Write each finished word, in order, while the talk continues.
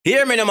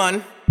Hear me, no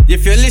man.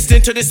 If you're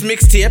listening to this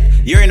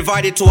mixtape, you're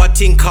invited to a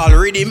thing called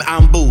Rhythm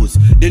and Booze,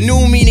 the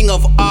new meaning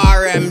of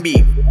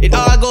R&B. It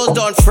all goes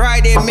down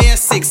Friday, May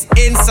 6th,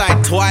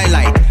 inside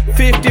Twilight,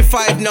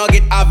 55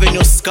 Nugget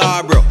Avenue,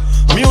 Scarborough.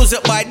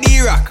 Music by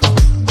D-Rock,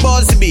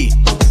 Busby,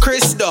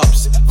 Chris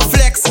Dubs,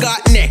 Flex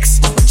got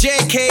next,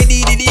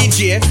 JKD the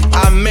DJ,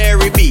 and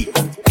Mary B.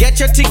 Get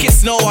your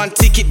tickets now on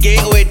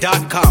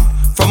ticketgateway.com.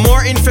 For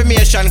more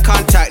information,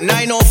 contact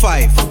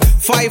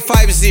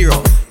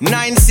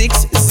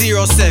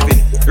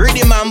 905-550-9607.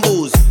 Rhythm and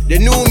Booze, the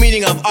new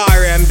meaning of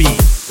R&B.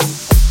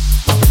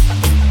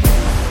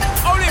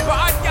 Only for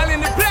hot gal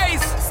in the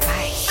place.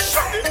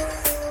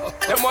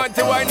 Them want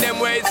to wind them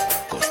ways.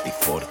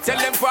 Tell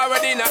them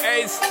forward in a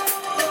ace.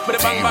 But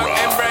the bang bang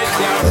embrace,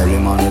 yeah. Early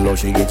morning love,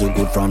 she get it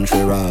good from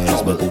she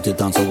rise. But put it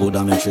on so good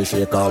I make she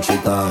shake all she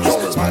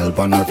ties. Smile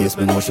upon her face,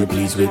 me know she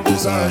pleased with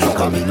this eyes.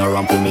 Come in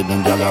around to me,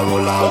 them gyal a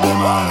roll out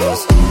them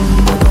eyes. Go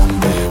down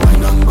there,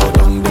 wine and go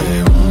down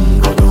there.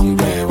 Go down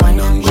there, wine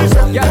and go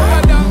down there.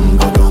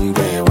 Go down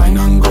there, wine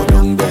and go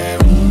down there.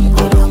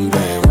 Go down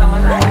there.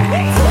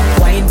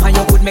 Wine for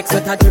your good, make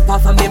sweat a drip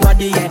off of me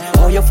body, yeah.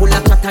 Oh, you full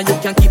of chat and you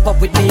can keep up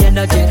with me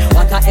energy.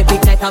 What a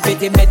epic night of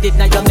it, embedded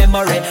in your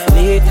memory.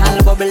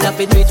 Little bubble up,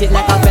 it treat it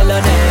like a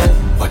felony.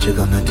 What you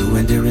gonna do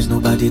when there is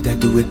nobody that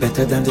do it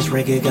better than this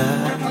reggae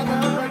guy?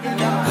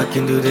 I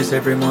can do this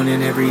every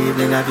morning, every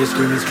evening. Have you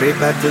screaming straight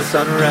back to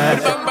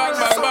sunrise. Bang bang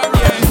bang bang,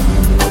 yeah.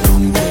 Go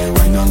down there,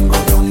 wine and go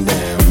down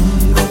there.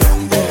 Go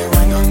down there,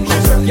 wine and go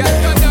down there.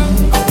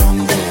 Go down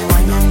there,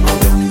 wine and go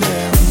down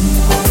there.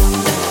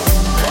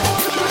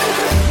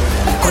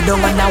 Go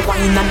down and a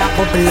wine and a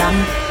bubble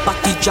and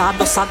Batty jar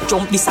does a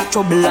jump, this a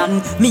trouble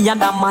and me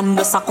and a man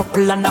does a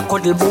couple and a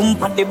cuddle boom.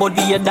 Pan the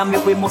body and me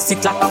we must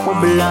sit like a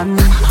bubble and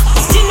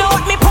skin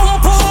out me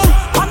pum pum.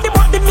 Pan the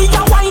body me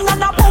a wine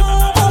and a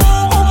boom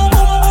boom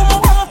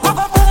boom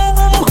boom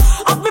boom.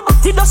 And me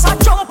body does a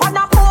jump and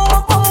a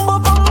boom boom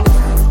boom boom.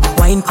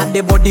 Wine pan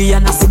the body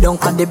and a sit down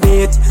on the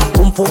bed.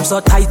 Boom boom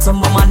so tight some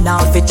mama now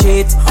fi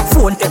cheat.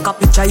 Phone take a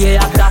picture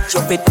yeah that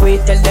you fit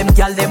wait. Tell them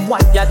gyal them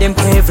what ya them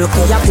careful.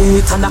 Me a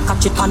beat and a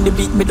catch it on the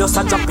beat. Me does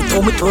a drop it.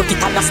 Oh me twerk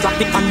it and a slap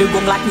it on the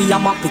gong like me a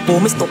map it. Oh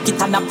me stuck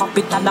it and a pop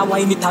it and a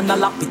wine it and a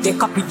lap it.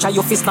 Take a picture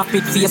you fi snap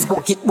it.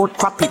 Facebook it but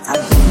crap it. And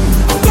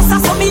yes I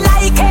saw me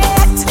like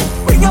it.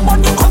 Bring your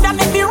body come and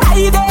make me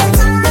ride it.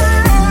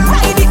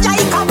 Ride it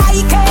like a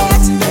bike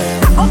it.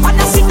 Up and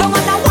a sit down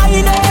and a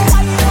wine it.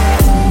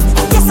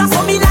 Yes I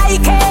saw me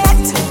like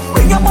it.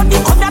 Bring your body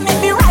come and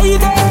make me ride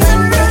it.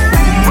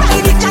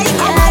 Ride it like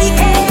a bike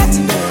it.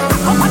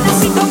 Up and a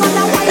sit down and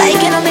a wine it.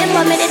 Like you know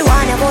remember me did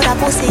want about a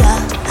pussy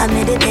yeah. I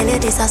made it tell you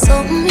this is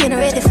something you not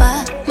ready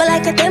for. But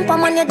like a temper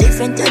man you're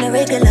different than a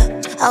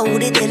regular. I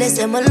would tell you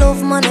say my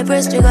love money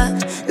press trigger.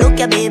 Look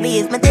ya baby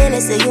if me tell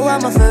you say you are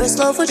my first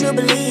love would you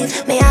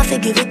believe? May I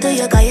forgive it to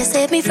you cause you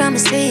saved me from the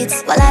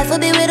streets. But life would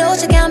be without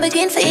you can't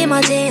begin to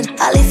imagine.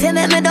 All if you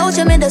make me doubt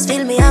you me just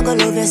feel me I go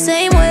love you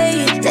same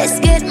way. Let's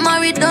get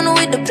married done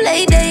with the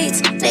play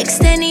dates. Next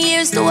 10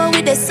 years to her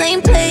with the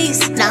same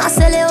place. Now I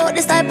sell you out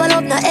this type of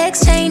love no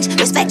exchange.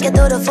 Respect you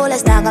to the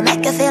fullest I gonna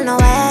make you feel no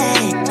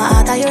way. My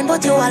heart I yearn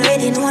but you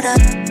already know that.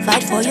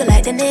 Fight for you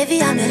like the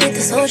Navy, I'm a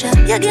little soldier.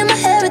 You give me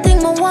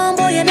everything, my one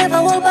boy, you never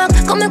hold back.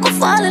 Come make me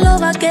fall in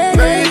love again.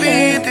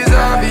 Baby, it is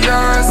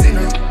obvious, you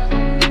know,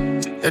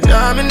 that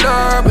I'm in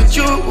love with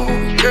you,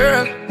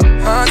 girl.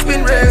 Heart's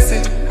been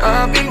racing,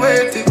 I've been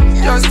waiting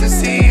just to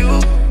see you.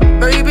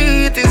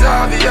 Baby, it is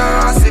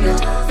obvious, you know,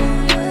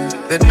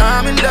 that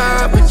I'm in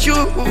love with you,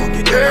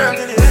 girl.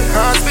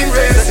 Heart's been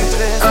racing,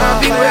 I've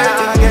been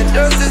waiting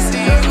just to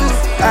see you.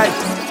 Aye,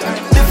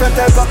 different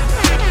type of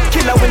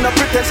killer with no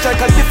pretend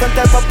striker. Different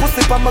type of pussy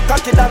pa my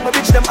cocky down, my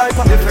bitch them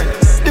hyper.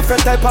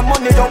 Different type of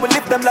money down, we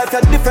live them life.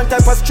 Different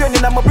type of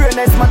straining and my brain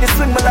nice man, they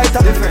swing me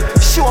lighter.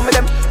 Show me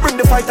them, bring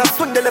the fighter,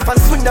 swing the left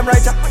and swing them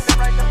right.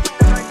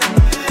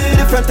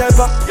 Different type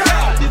of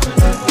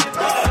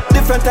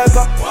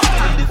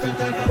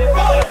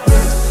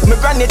my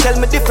granny tell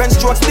me different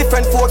strokes,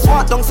 different folks.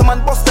 Walk down some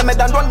and bust them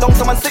head and run down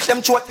some and stick them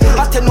throat.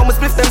 I tell no me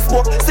split them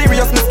smoke,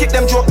 serious me skip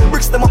them joke.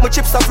 Bricks them up, my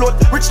chips afloat,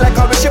 rich like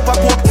how we ship a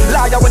coke.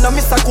 Liar when I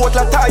miss a quote,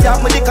 like tire,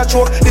 me lick a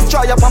choke.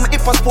 Destroyer for my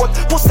hip a sport,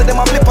 pussy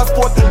them a flip a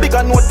sport.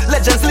 Bigger note,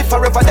 legends live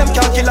forever, them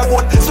can't kill a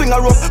goat. Swing a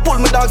rope,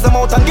 pull me dogs them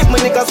out and give me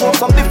niggas hope.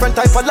 Some different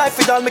type of life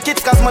with all my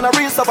kids cause man a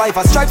real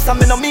survivor. Stripes and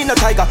me no mean a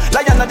tiger,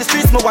 lion on the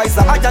streets me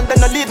wiser. I and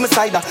then I lead me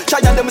cider,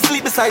 try and them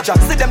sleep beside ya.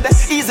 See them there,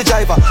 easy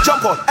driver,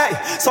 jump out, hey.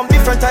 Some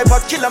different type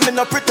of killer, me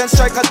no pretend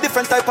striker.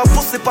 Different type of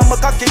pussy pa my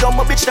cocky down,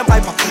 my bitch them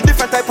hyper.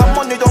 Different type of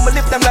money down, me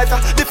lift them lighter.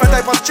 Different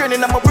type of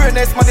training and my brain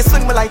nice man, they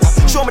swing me lighter.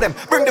 Show me them,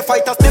 bring the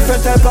fighters.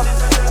 Different type of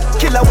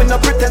killer with no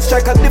pretend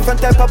striker. Different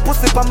type of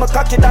pussy pa my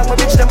cocky down, my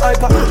bitch them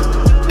hyper.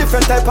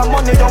 Different type of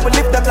money down, we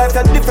lift them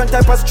lighter. Different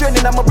type of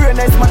training and my brain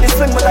nice man, they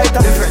swing me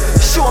lighter.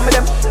 Show me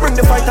them, bring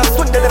the fighters.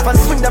 Swing the left and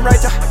swing them right.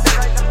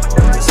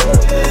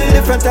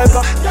 Different type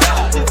of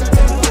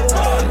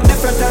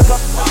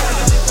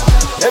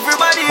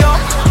everybody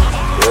up,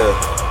 Yeah,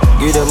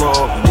 give them a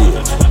update.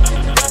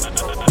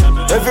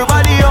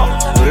 everybody up.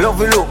 Love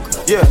you look,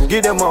 yeah,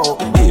 give them a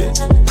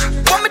update.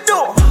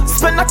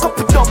 Spend a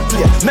couple dumb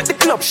play, make the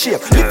club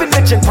shake. Living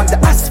legend on the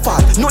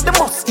asphalt, know the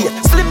must eat.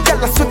 Slim gal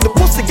swing the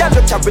pussy, gal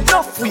don't carry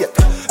enough weight.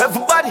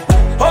 Everybody,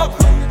 up,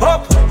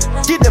 up,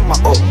 give them a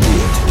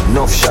update.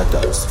 Enough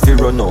shatters, fear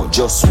run out,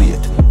 just wait.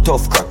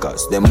 Tough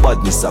crackers, them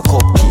badness a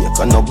cupcake.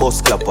 And no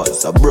bus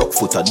clappers, a broke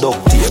foot a duct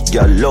tape.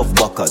 Girl love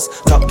backers,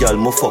 top girl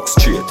mo fuck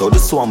straight. How the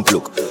swamp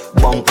look,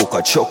 bank hook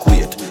a chuck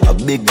weight. A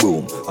big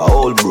broom, a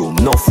old broom,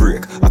 no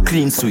rake, a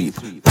clean sweep.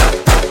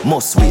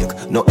 Must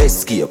wake, no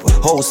escape.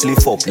 House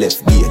lift up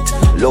left gate.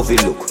 Lovey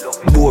look,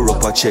 bore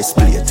up a chest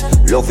plate.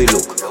 Lovey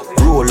look,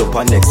 roll up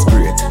a next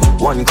grade.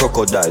 One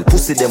crocodile,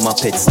 pussy them a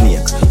pet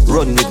snake.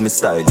 Run with me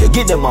style, yeah,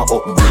 give them a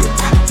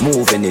upgrade.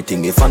 Move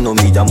anything, if I know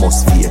me, I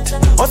must fate.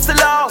 Hustler,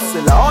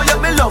 hustler, oh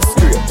yeah, me love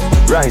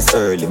straight. Rise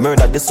early,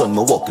 murder the sun,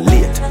 me walk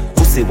late.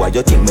 Pussy, why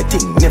you think me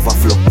thing never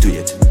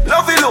fluctuate?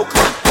 Lovey look,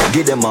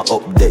 give them a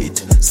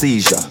update.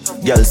 Seizure,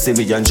 girl see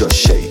me and just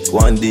shake.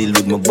 One deal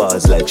with my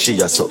bars like she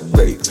a suck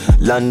break.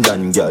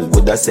 London girl,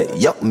 would I say,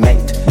 yup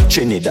mate.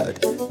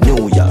 Trinidad,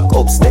 New York,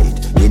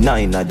 upstate. The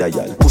 9 other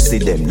y'all, pussy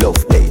them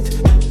love hate.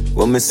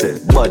 When me say,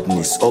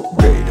 badness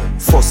upgrade.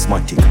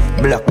 Phosmatic,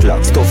 black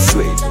clock, tough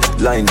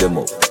suede. Line them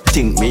up,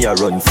 think me a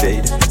run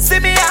fade. See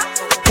me ya,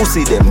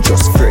 pussy them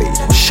just afraid.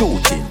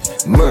 Shooting,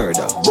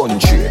 murder, gun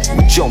trade.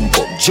 We jump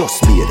up,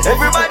 just beat.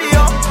 Everybody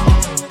up,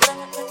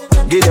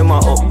 give them a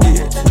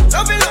update.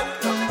 Love it look.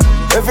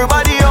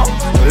 Everybody up,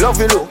 love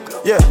it look.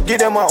 Yeah, give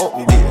them a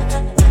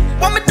update.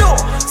 What me do?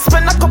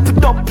 Spend a couple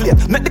dub play,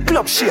 make the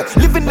club shake.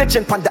 Living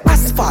legend on the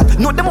asphalt,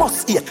 know the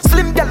must eat.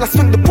 Slim gal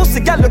swing the pussy,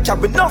 gal don't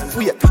carry enough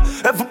weight.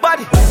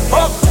 Everybody,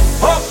 up,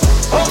 up,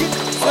 up.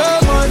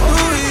 Someone do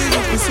it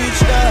if we switch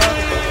that.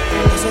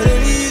 So they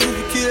need if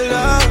we kill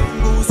that.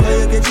 Goose why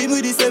you get him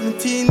with the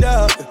 17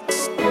 dog.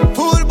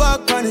 Pull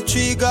back on the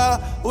trigger.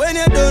 When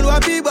you done,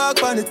 what be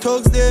back on the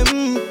thugs them.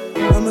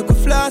 I make a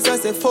flash, I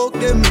say fuck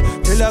them.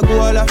 Till I go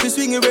all off the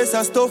swing erase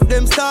and stuff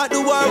them. Start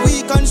the war,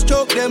 we can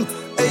stroke them.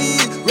 Hey,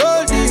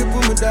 roll deep,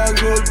 put my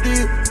dog roll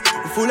deep.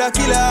 Full of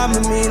killer, I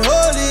mean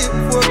holy.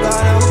 Before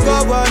God, I will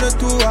go 1 or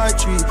 2 or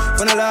 3.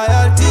 For no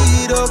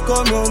loyalty, don't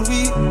come on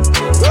we.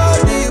 Roll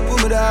deep, put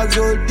my dogs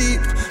roll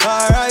deep.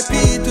 R.I.P.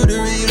 to the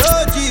real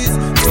OGs.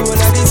 So when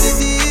I the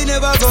city,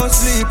 never gon'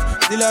 sleep.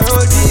 Till I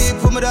roll deep,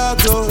 put my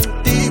dogs roll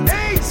deep.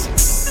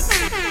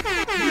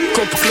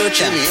 Cup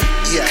clutcher,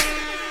 yeah.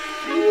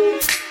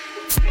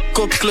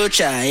 Cup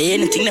clutcher,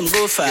 anything them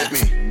go for.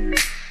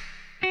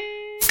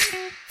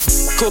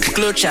 Cup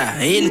clutcher,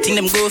 anything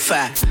them go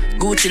for.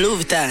 Gucci,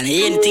 Louis Vuitton,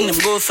 anything them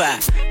go for.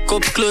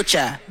 Cup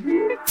clutcher.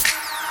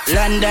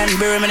 London,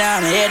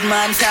 Birmingham,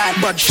 Headman,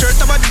 Todd. Bad shirt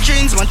about the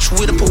jeans, match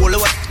with a polo,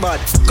 what bad.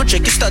 Go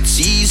check your stats,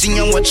 season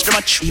and watch the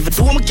match. Even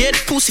though I'ma get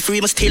pussy free,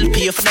 must still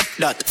pay for that.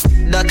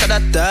 The knock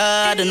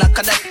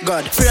of that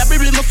God.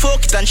 Probably my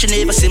fuck it and she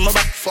never see my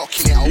back.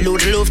 Fucking hell.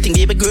 Load the love thing,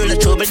 give a girl a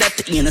trouble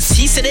that. You know,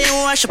 see, say they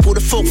don't wash, I put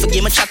the fuck for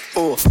game a chat.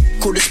 Oh,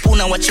 cool the spoon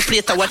and watch the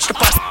plate, I watch the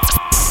pot.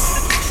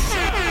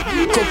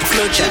 Cup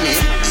clutcher,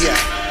 yeah.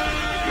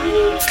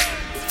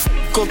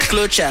 Cup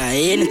clutcher,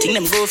 anything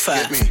them go for.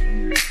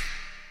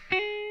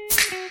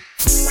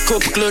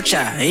 Cup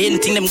clutcher,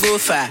 anything them go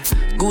for.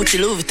 Gucci,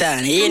 Louis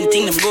Vuitton,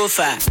 anything them go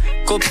for.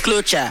 Cup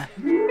clutcher.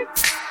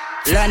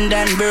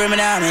 London,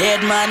 Birmingham,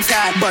 Headman,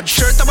 Todd. Bad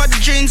shirt about the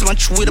jeans,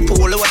 match with a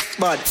polo, what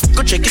bad.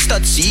 Go check your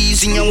stats,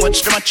 season and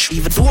watch the match.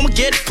 Even though I'ma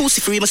get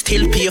pussy free, must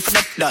still pay for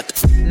that. The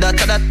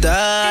knock of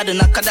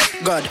that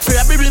God.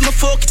 Probably my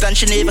fuck it and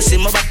she never see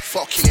my back.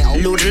 Fucking hell.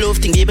 Load the love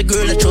thing, give a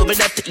girl a trouble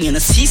that. You know,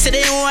 see, say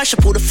they don't wash,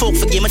 I put the fuck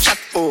for game a chat.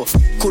 Oh,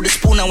 cool the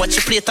spoon and watch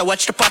the plate, I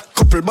watch the pot.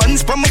 Couple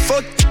buns from my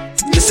foot.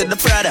 This is the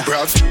Prada.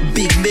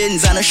 Big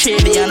Benz and a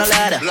Chevy and a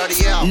ladder.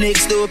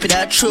 Next dope it,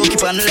 I choke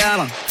it on the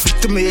llama.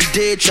 To me a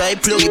day, try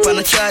plug it on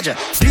the charger.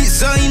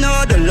 Design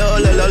all the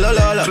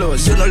la.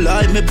 Close, you no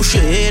lie, me push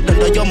your head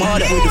under your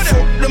mother. Who the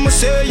fuck, them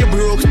say you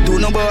broke, do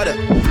no bother.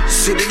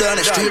 Sit it down,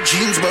 straight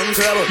jeans, bun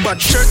crabber.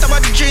 Bad shirt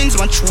about the jeans,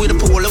 match with a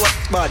polo, what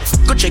bad.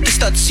 Go check your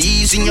stats,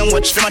 season and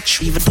watch the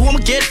match. Even though I'ma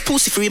get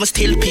pussy free, must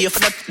still pay for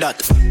that.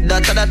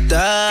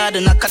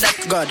 The knock of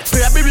that God.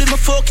 Probably my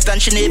fuck it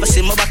and she never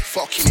see my back.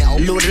 Fucking hell.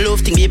 Load the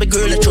love thing, baby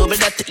girl, a trouble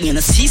that. You know,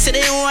 see, say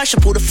they don't wash, I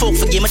put the fuck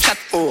for game a chat.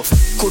 Oh,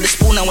 cool the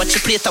spoon and watch the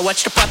plate, I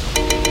watch the pot.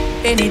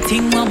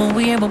 Anything mama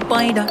wear, me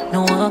buy that.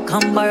 No one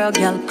come borrow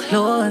girl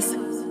clothes.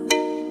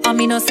 I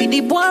mean, no see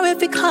the boy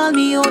if he call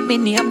me out, me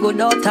name go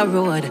down the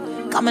road.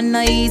 Come on,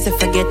 not easy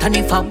forget, and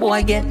if a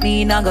boy get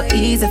me, not go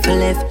easy for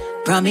left.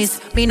 Promise,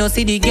 me no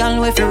see the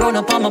girl if you run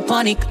up on my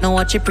panic. Now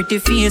watch your pretty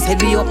face, head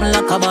be open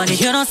like a bonnet.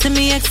 You don't see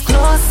me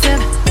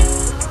exclusive.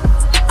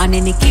 And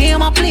in the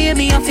game I play,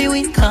 me off you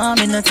win, come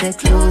in and take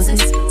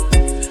closes.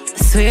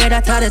 I swear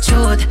that I the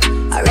truth.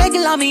 I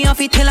regular me off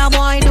it till a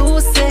boy do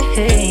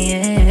say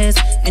yes.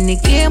 In the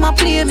game I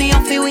play, me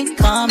off you win,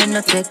 come in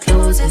and take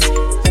closes.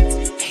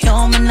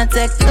 Yo, me not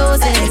take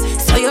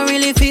closes. So you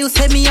really feel,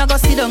 say me I go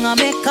sit down and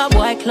make a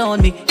boy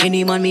clown me.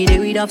 Any man me there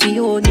with a fi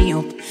hold me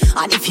up.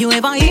 And if you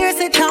ever hear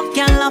say top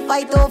girl a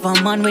fight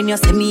over man, when you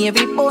see me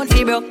every bone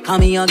fi broke. Call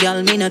me a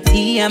girl, me no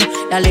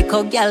TM. That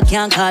little girl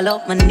can't call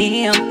up my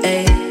name,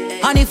 hey.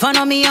 And if I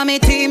know me and me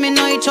team, me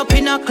know it up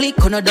in a click,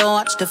 don't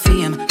watch the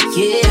fame.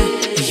 Yeah,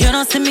 you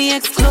don't see me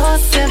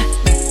exclusive.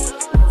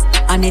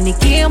 And in the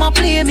game I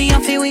play, me I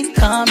feel win,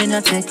 come in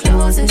and take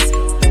closes.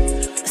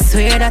 I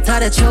swear that's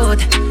the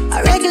truth.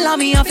 I regular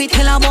me off it,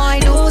 tell a boy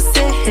lose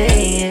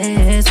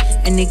it.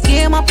 In the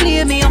game I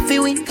play, me I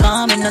feel win,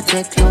 come in and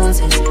take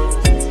closes.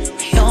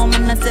 Yo,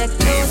 man, I take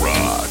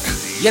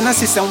closes. You know,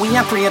 sister, we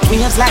are create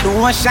waves like the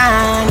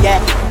ocean,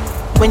 yeah.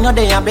 When you're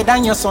there, better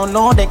than your son,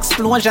 loud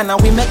explosion,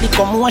 and we make the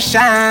commotion,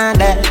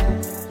 yeah.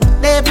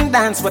 They even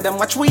dance with them,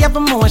 watch we have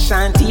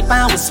emotion, deep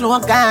and we slow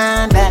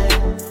down, yeah.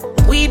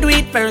 We do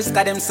it first,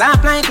 got them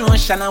soft like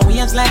lotion, and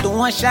waves like the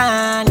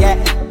ocean, yeah.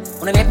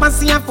 When I never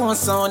see a phone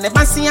sound,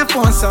 never see a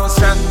phone sound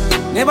strong.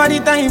 Never the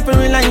time for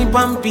rely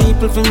on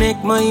people to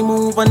make my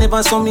move, and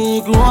never saw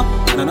me grow up.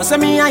 And I know say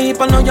me hype,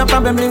 I know you're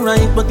probably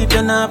right, but if you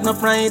don't have no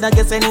pride, I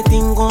guess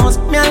anything goes.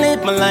 Me I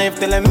live my life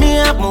telling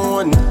me I'm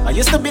moon. I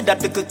used to be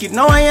that little kid,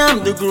 now I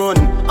am the grown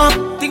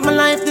up. Think my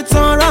life did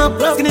so rough.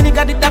 Skinny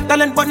nigga did have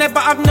talent, but never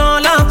have no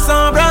luck,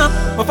 so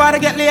rough. My father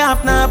get laid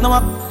off, now have no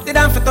up. They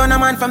done for turn a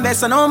man from best,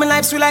 so now my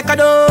life's sweet like a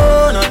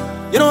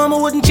donut. You know I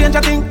wouldn't change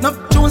a thing. No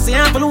tunes, you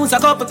have to lose a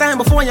couple times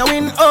before you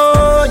win.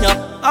 Oh,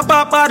 yeah. I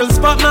pop bottles,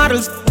 pop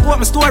models. Put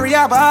my story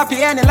up,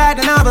 happy ending like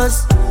the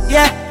novels.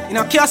 Yeah, in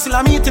a castle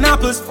I'm eating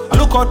apples. I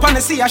look out on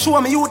the sea, I show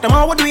me youth, them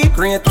how would we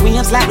create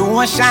waves like the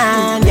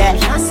ocean, yeah.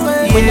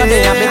 When you're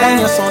there, better than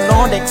your son,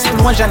 loud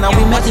explosion, and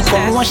we make the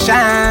commotion,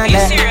 yeah. Are you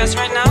serious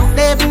right now?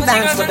 They even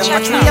dance with them,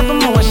 watch we have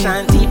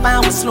emotion, deep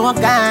and we slow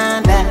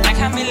down, yeah. I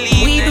can't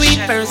believe we do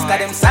it first, got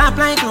them soft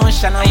like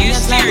lotion, and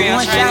waves like the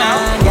ocean,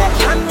 yeah.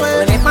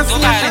 When they pass the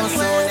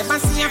phone, never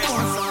see a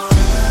phone.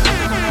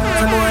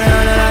 Some boy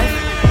on the life,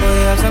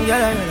 boy have some girl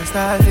I wanna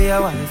start for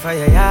your wife for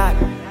your yard.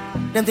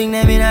 Them think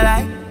they mean a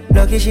lie.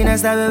 Lucky she not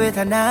stab with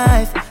a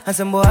knife. And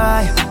some boy,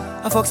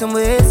 I fuck some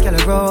ways, girl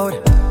road.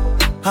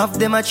 Half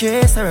them a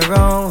chase her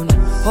around.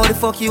 How the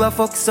fuck you a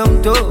fuck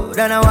some dude?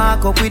 And I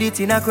walk up with it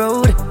in a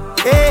crowd.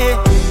 Hey,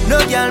 no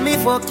girl me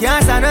fuck,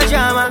 can't stand no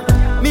drama.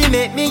 Me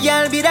make me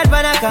girl be that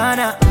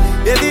banana.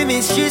 Baby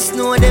miss, she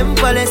know them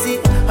policy.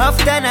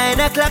 After 9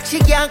 o'clock she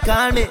can't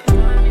call me.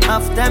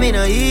 After me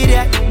no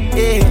idiot,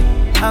 yeah.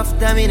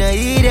 After me no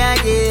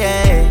idiot,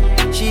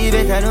 yeah. She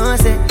better know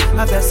say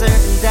after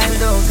certain time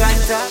don't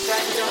contact.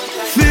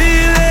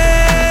 Feelings,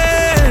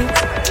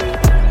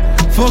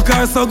 fuck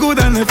her so good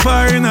and the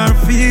fire in her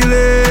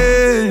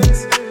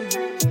feelings.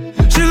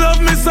 She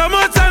love me so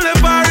much and the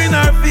fire in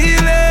her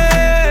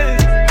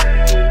feelings.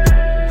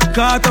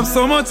 Caught up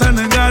so much and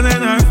the gun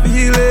in her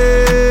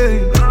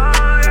feelings.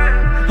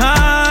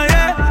 Ah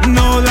yeah,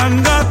 no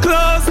longer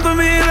close to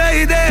me,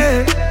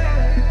 lady.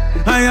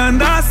 I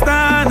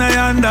understand, I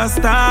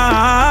understand.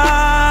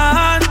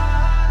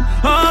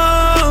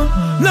 Oh,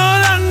 no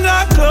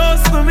longer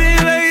close to me,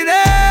 lady.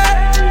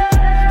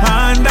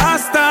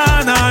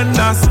 Understand,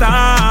 understand.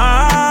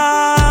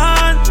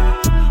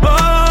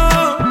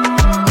 Oh,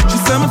 she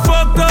said me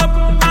fucked up,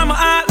 I'm a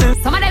heartless.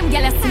 Some of them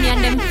girls see me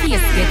and them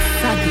face get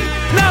saggy.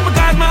 Now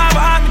because my have a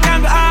heart, me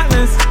can't be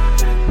heartless.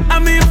 I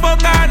mean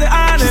fuck her the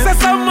honest. She said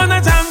someone a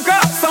jam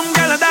crop, some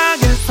girl a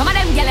doggy. Some of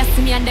them girls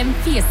see me and them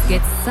face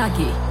get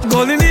saggy.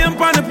 Golden name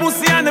on the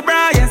pussy and the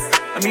bra, yes.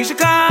 I mean she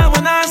call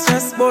when I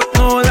stress, but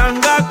no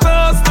longer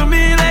close to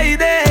me,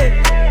 lady.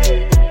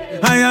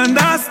 I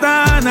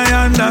understand, I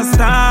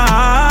understand.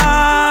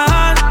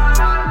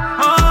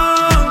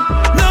 Oh,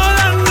 no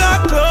longer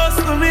close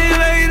to me,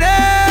 lady.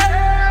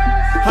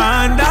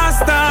 I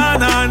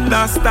understand, I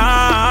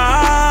understand.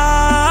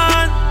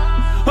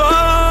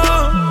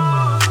 Oh,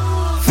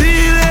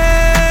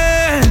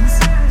 feelings.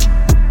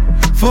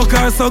 Fuck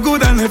her so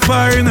good and the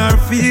fire in her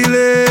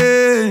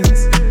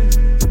feelings.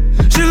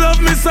 She love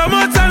me so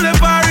much and the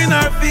fire in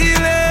her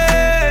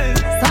feelings.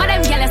 Some of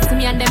them jealous to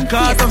me and them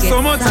caught up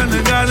so much and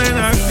the gun in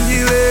her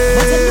feelings.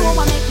 But you know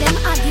what make them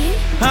aggy?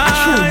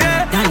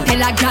 Yeah.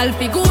 Tell a girl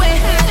fi go away.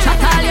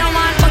 Chat all you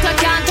want but you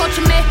can't touch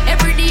me.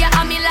 Every day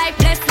I'm me life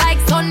blessed like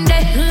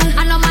Sunday.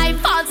 I know my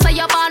fault so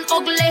you born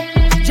ugly.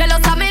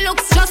 Jealous of me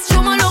looks just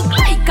show me look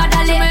like a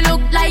dolly. Me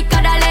look like a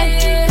dolly.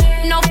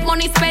 Enough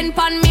money spent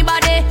on me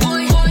body.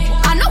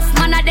 Enough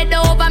man a dead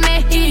over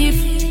me. If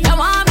you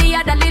want me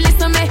a dolly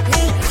listen me.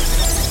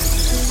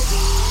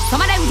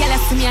 Some of them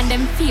jealous to me and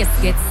them face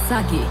get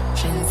saggy.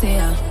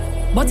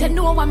 But you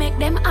know what make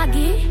them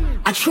aggy?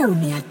 I show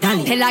me a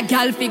dolly. Tell a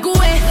girl fi go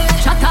away.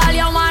 Chat all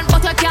you want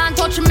but you can't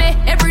touch me.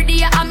 Every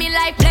day I'm me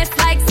life blessed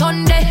like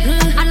Sunday.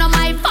 I know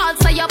my fault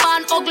so you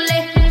born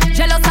ugly.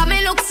 Jealous of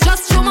me looks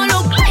just show me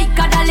look like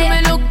a dolly.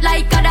 Me look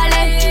like a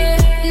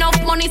dolly.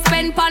 Enough money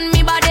spent on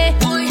me body.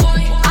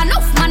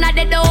 Enough man a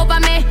dead over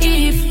me.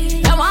 If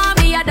you want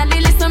me a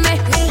dolly listen me.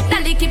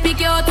 Dolly keep it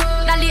cute.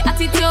 Dolly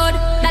attitude.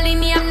 Dolly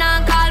name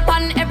now call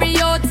pan every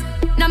youth.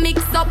 No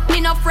mix up,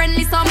 me no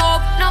friendly some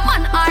up. No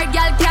man or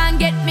girl can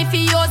get me for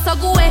you. So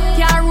go away,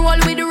 can't roll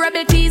with the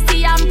rebel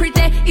TC and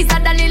pretty. It's a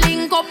dolly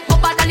link up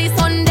a dolly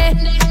Sunday.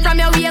 From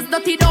your waist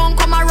dirty don't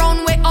come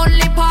around. We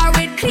only par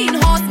with clean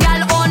house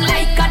girl on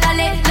like a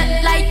dolly,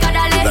 like a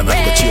dolly.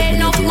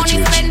 Enough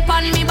money spent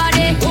on me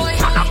body.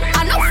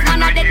 Enough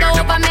man a dead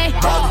over me.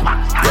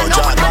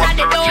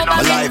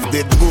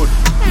 did good,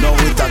 now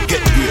it a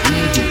get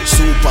there.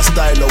 Super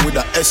styler with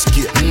a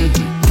SK.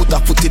 Put a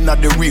foot in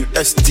at the real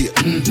estate.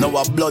 Now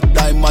a blood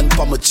diamond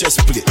for my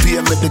chest plate. Pay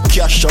me the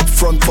cash up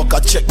front, fuck a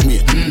check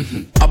me.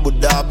 Abu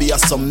Dhabi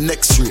has some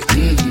next rate.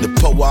 The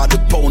power of the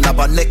pound have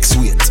a next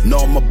weight.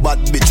 Now my bad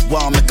bitch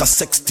want make a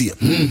sex tape.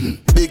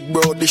 Big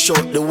bro, they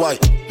short the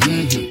white.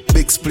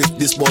 Big split,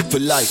 this boy for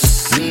life.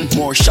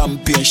 More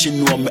champagne, she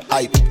know me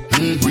hype.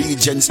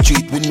 Regent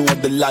Street, we know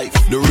the life.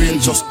 The rain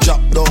just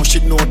drop down, she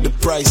know the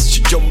price.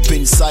 She jump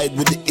inside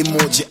with the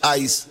emoji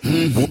eyes.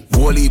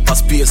 Whole heap of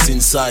space in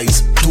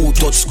size.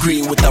 2-touch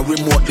screen with a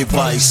remote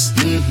device.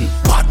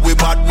 Bad we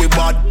bad we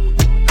bad.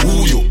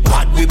 Who you?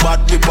 Bad we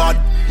bad we bad.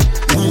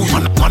 Ooh,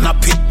 man a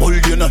pit bull,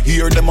 you know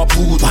hear them a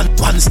poo.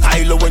 One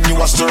style when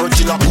you a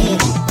searching a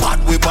Google.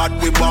 Bad we bad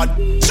we bad.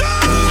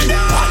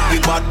 Bad we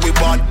bad we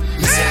bad.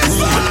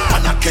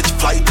 Man a catch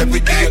flight every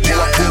day to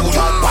a pool.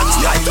 One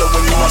style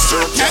when you a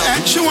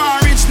searching. She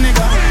want a rich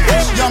nigga,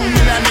 young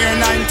millionaire,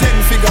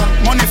 9-10 figure.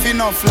 Money fi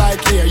enough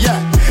like here, yeah.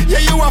 Yeah,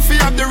 you have to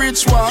have the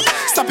rich walk.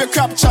 Stop your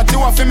crap chat, you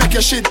have to make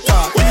your shit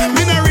talk.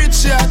 Me no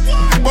rich yet,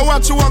 but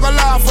what you want to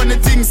laugh when the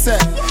thing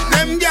set.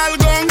 Them gal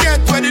gon'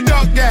 get where the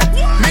dog get.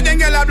 Me them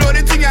gal a blow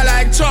the thing I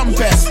like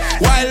trumpets,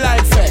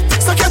 wildlife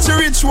effect. So catch a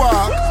rich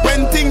walk,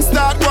 when things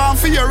start going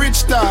for your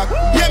rich talk.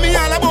 Yeah, me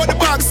all about the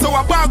bag, so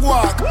a bag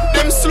walk.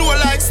 Them slow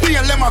like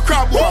snail, them a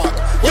crab walk.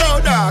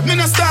 Yo dog, me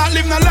no start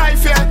living a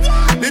life yet.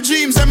 The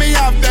dreams that me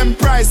have, them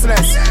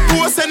priceless.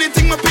 Post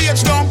anything my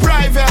page down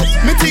private.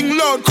 Me think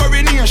loud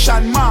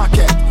coronation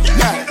market.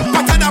 Yeah,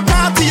 but at the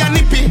party a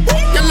nippy.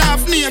 You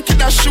laugh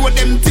naked, I show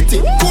them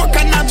titty.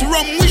 Coconut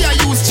rum, we a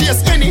use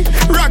chase any.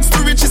 Rags to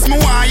riches, me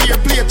want here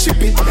play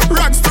chippy.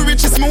 Rags to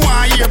riches, me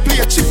want here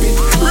play chippy.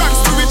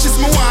 Rags to riches,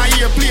 me want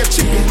here play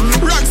chippy.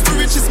 Rags to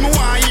riches, me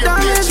want here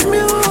play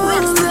chippy.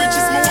 Rags to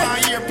riches, me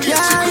want here play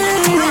chippy.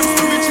 Rags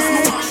to riches,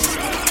 me want.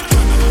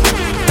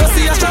 You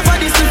see a shop for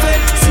this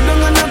event. Sit down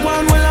on the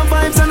ground, well and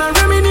vibes and a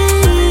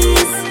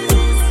reminisce.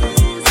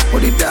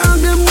 But the dog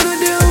them wanna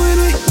deal with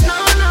me.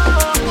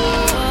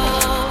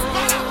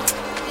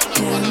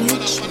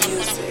 Damage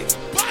music.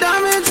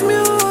 Damage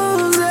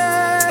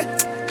music.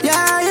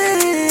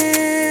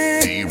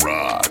 Yeah.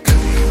 D-Rock.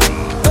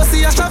 You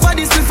see a shop for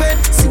this event.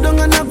 Sit down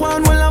on the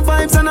ground, well and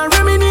vibes and a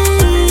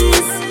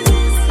reminisce.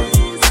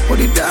 But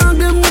the dog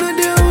them wanna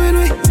deal with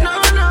me.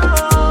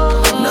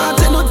 Nah,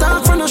 take no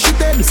talk for no shit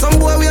head. Some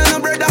boy we are no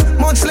brother,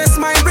 much less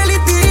my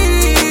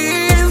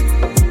relative.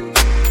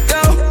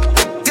 Yo,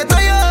 get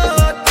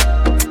tired.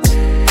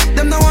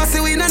 Them no want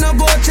see we no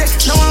go check.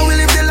 No one will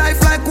live the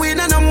life like we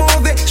no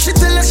movie. She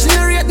tell us she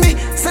narrate me,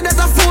 say that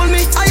a fool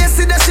me. I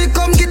see that she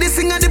come get this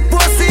thing at the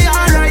pussy.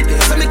 Alright,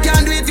 so me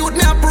can't do it, youth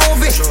me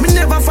approve it. Me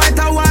never fight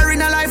a war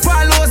in a life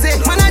or lose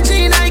it. Man a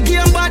G I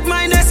game bad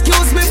mind,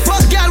 excuse me.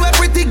 Fuck girl we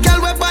pretty,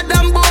 girl we bad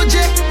and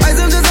bougie. I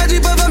some just a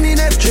drip over me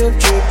neck. Drip.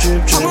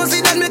 I must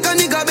see that make a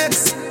nigga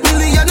vex.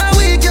 Million a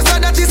week, yes,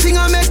 that this thing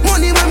I make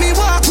money when me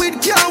walk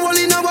with can't hold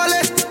in a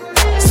wallet.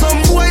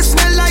 Some boys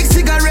smell like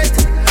cigarette.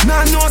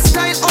 Nah, no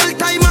style, all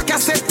time a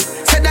cassette.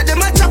 Said that them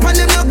a chop and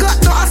them no got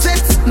no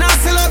assets. Now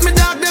sell out me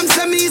dog, them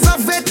say me is a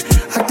vet.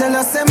 I tell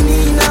her say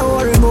me nah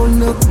worry about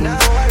no.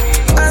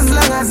 As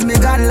long as me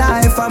got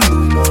life, I'm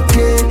doing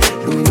okay,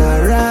 doing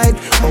alright.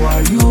 How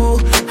are you?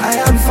 I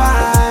am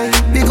fine.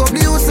 Big up the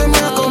youth, say me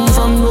I come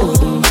from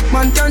no.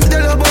 Man can't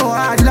tell about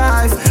hard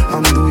life.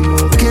 I'm doing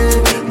okay,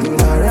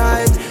 doing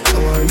alright.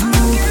 How are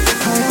you?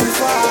 I am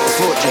fine.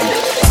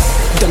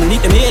 Don't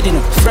need them head, you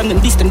know. From them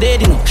distant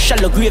dead, you know.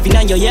 Shallow grave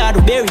in your yard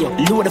or bury you.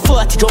 Load the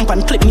 40 jump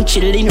and clip me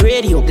chill in the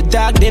radio. The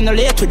dog them no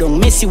late, we don't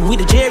mess you with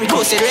the Jerry.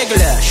 Go say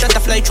regular, shut the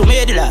fly through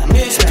medulla.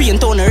 Spin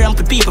town around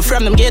with people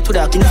from them get to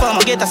that. In farm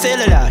I get a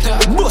cellular.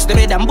 Bust the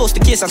head and bust the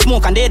case and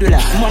smoke and dead with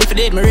that. Money for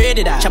dead, me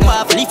ready that. Chop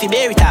off a leafy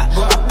berry top.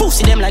 I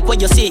pussy them like what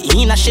you say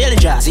in a shell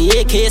jar. Say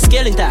AK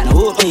skeleton, I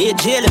hope my head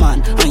jelly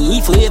man. And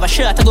if you ever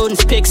shot a gun,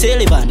 speak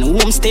Sullivan.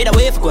 Home stayed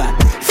away for one.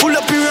 Full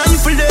up your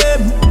rifle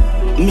them.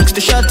 Mix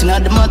the shot in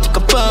automatic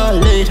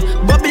upon lead.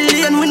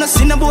 Babylon, we no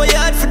seen a boy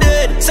hard for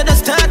dead. So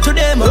just talk to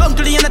them,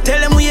 uncle and I tell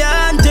them we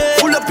haunted.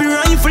 Pull up your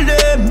rifle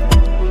them.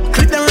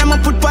 Clip them ram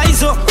and put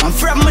pies up. I'm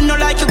from me no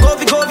like you,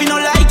 Govy no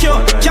like you.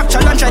 Capture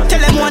lunch, I tell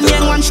them one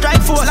young, one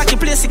strike for. Like you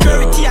play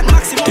security at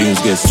maximum. Things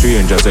get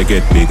strange as I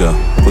get bigger.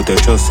 Put your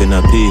trust in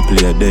a people,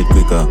 you're dead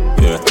quicker.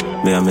 Yeah.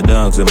 Me and my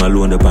dogs, them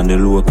alone up on the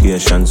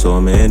location. So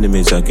my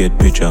enemies, I get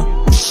picture.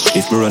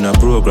 If me run a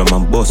program,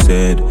 I'm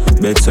busted.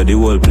 Bet so the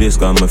whole place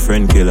got my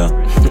friend killer.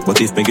 But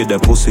if me get the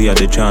pussy at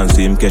the chance,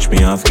 him catch me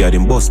half guard,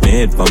 him bust me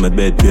head from my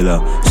bed pillar.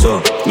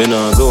 So, me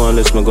nah go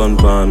unless my gun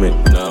palm me.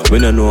 We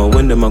don't know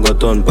when them a got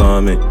turn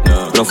palm me.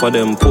 Enough of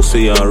them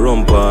pussy and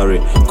run party.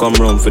 Come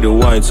run for the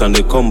whites and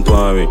they come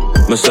party.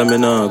 Me say me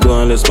nah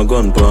go unless my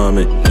gun palm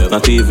me.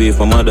 Not TV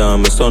for mother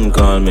and my son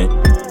call me.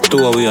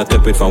 Two we a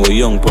tap it from we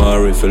young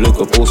party. If you look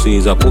a pussy,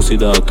 is a pussy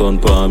dog turn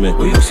palm me.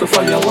 We used to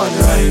fire one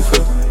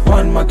rifle,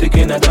 one matic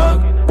in a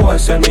dog. Boy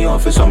send me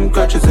off for some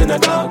catches in a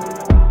dog.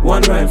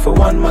 One rifle,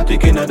 one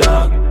matic in a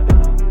dog.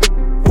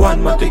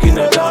 One matic in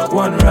a dog,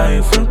 one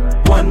rifle,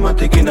 one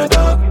matic in a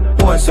dog.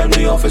 Boy send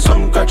me off for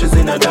some catches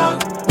in a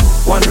dog.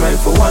 One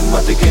rifle, one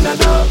matic in a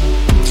dog.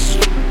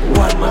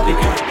 One matic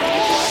in a dog.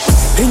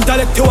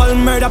 Intellectual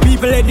murder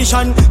people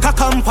edition.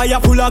 Cock and fire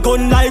full of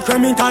gun like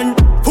Remington.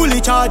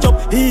 Fully charge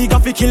up, eager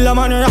fi kill a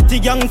man. Ratty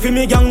gang fi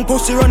me gang,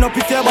 pussy run up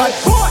if you bad.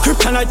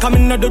 Kryptonite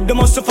coming out of the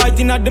muscle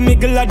fighting at the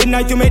middle of the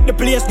night to make the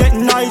place get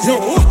noisy.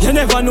 You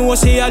never know,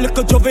 say a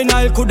little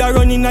juvenile coulda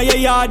run in a your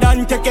yard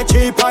and take a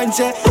cheap and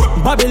say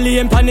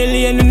Babylon,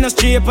 Panellian in the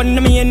street and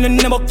the main and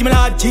the buck him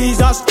Lord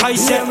Jesus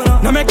Christ.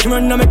 No make him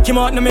run, no make him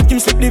out, no make him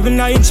sleep living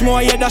an inch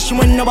more. Yeah, dash him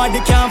when nobody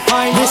can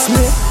find this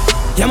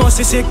me. You must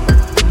be sick.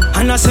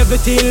 And a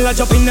 17 la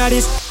jump in at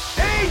this.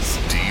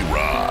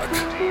 D-Rock.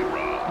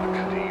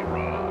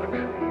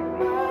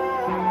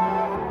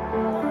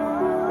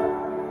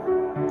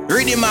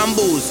 Rhythm and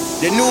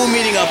booze, the new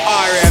meaning of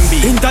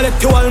R&B.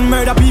 Intellectual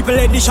murder people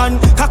edition.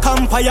 Cock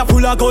and fire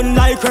full of gun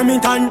like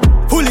Remington.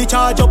 Fully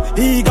charge up,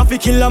 eager fi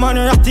kill a man.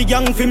 Ratty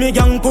gang fi me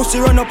gang, pussy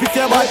run up if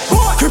you bad.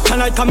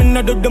 Kryptonite coming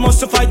out of the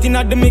muscle fighting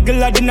at the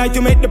middle of the night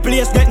to make the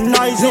place get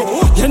noisy.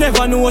 You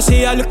never know,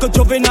 say a little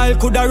juvenile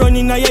coulda run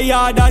in a your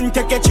yard and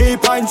take a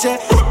cheap and say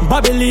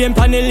Babylon,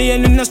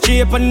 Panellian in the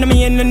street and the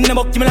main and the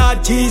buck him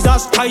Lord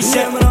Jesus Christ.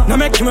 No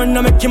make him run,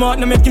 no make him out,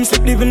 no make him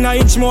sleep living an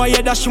inch more.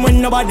 Yeah, dash him when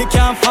nobody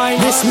can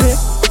find this me.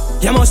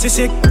 You must be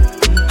sick.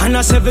 And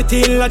a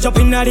 17 la jump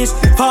in at this.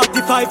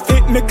 45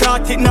 feet, me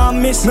caught it, now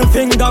miss. Me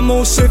finger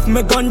move swift,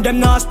 me gun them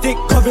now stick.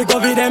 Covey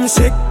them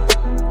sick.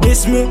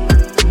 This me.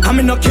 I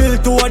me no kill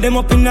two of them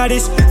up in at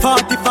this.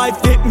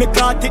 45 feet, me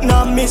caught it,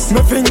 now miss.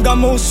 Me finger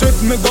move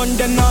swift, me gun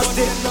them now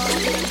stick.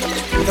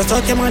 Just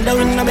talk your mother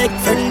in a big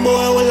friend boy.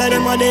 All of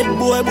them a dead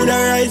boy, Buddha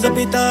rise up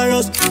it or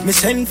us. Me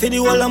send for the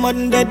whole of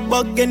them dead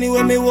bug.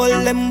 Anyway me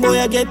hold them boy,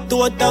 I get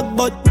to attack.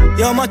 But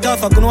yo, my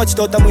tough, I can watch it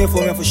out and wait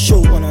for me for show.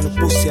 One on the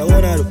pussy, I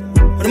wanna do.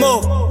 But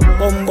more,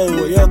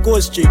 bumbo, you're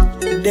Ghost Street,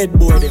 dead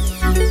boy them.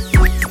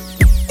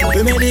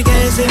 We made the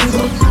guys in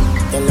good.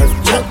 Then I've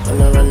chopped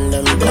and I run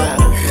them down.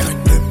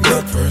 Run them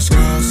blood first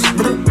class.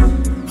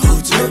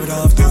 Outside with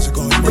half those a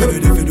gun. Ready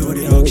if you do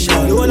the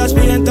action. The whole of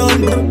speed and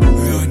town.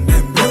 Run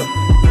them blood.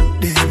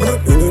 They blood,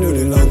 do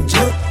the long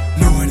chop.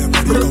 No one them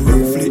ready come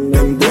reflect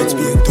them bloods.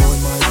 Be a town,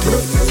 my town,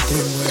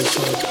 everything well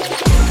shot.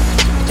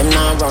 Them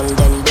now run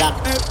them black.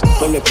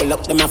 When we pull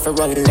up, them have to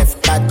run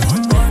left back.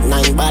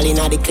 9 ball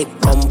inna the clip,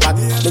 come back.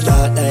 The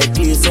dark like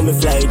clear, so me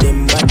fly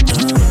them back.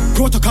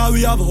 Protocol,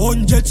 we have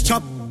 100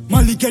 chop.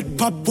 Molly get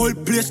pop, whole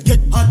place get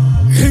hot.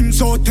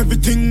 Hands out,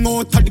 everything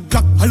out of the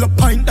clock. All a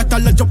pint that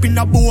all a jump in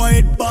a boy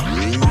head back.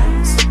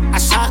 A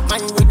shot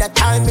man with a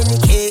time in the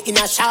K in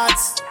a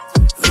shots.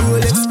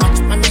 Rolex watch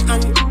on the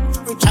hand.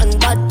 Rich and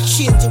bad,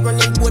 change the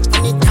running boat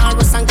on the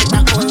Taurus and get a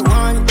all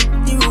one.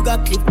 The Ruger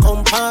clip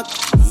compact.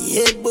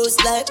 Head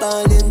boost like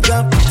ball and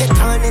drop. Get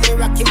on in the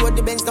Rocky Road,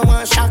 the Benz no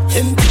one shot.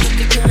 Him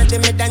kicking at the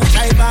mid and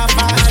drive off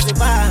as a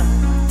bar.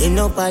 They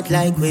no bad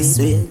like we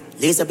swear.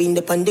 Laser beam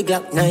the on the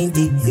Glock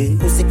 90. Yeah.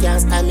 Pussy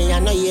can't style me, I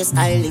know you're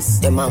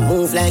stylist. Them a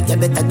move like you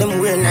better them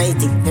wear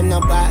 90. Them no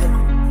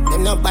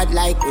bad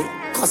like we.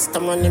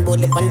 Custom running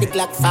bout on the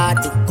Glock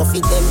 40.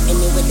 Coffee them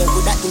anyway, they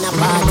good at in a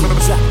party.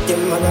 Drop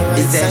them on the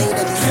right side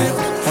of the hill.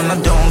 On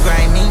a down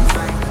grind me.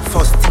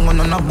 First thing on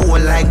a bowl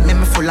like me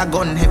full of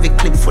gun, heavy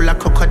clip full of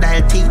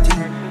crocodile teeth.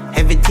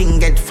 Everything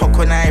get fuck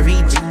when I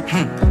reach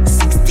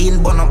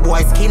 16 bun up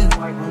boy skin.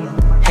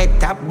 Head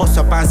tap, bust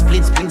up and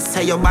split.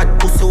 Say your bad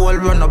pussy all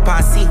run up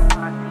and see.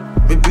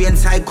 My brain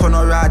side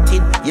corner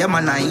rotted. Yeah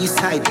man on east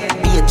side,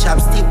 be a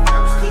chapstick.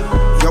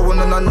 You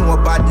wanna know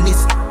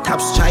badness. Top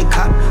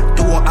striker,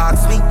 don't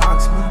ask me.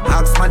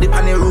 Ask me dip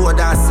on the road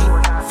and see.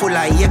 Full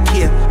of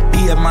AK,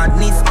 be a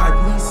madness.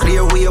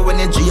 Clear way when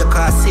you drink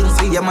or sing.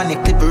 See your money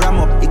clip ram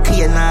up, it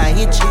clear now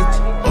hit shit.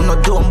 I'm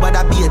not dumb but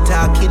I be a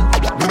talking.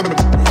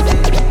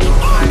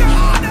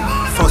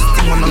 First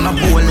thing on a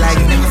bowl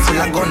like me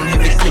full of gun,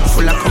 heavy clip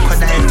full of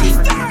crocodile teeth.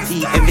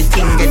 See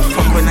everything get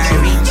fuck when I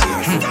reach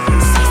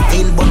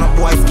 16 bun up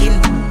boy skin.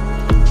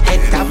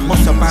 Head tap,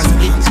 bust up and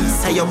split.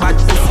 Say your bad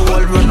pussy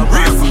all run up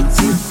and sit.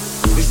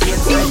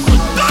 Alright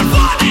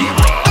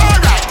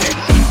then,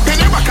 then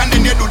you back and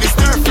then you do the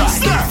stir fry.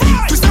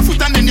 Twist your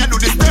foot and then you do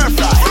the stir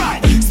fry.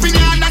 Spin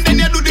your hand and then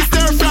you do the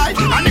stir fry.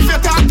 And if you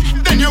talk,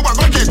 then you go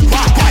get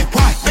why.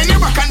 Then you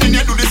back and then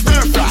you do the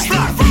stir fry.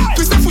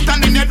 Twist your foot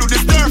and then you do the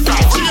stir fry.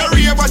 See your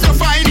rear what you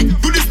find,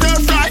 do the stir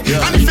fry.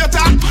 And if you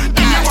talk,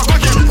 then you go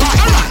get why.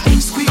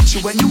 Alright, squeeze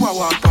you when you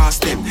walk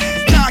past them.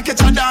 Can't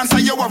catch a dancer,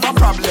 you have a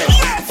problem.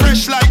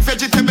 Fresh like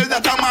vegetable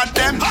that I'm at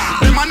them.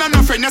 Them man and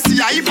no friend, you see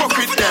a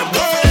hypocrite them.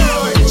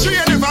 She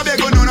ain't never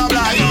beg on no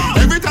blind.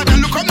 Every time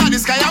you look up now the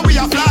sky and we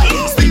a fly.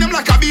 Sting them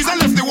like a bees and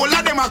left the whole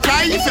of them a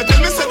cry. If you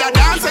tell me say that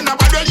dance and the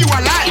bad well you a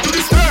lie. Do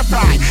the stir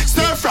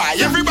fry,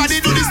 everybody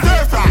do the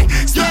stir fry.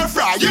 Stir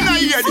fry, you know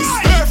hear this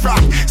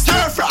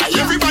stir fry,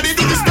 everybody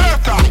do the stir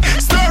fry.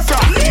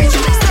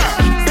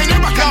 They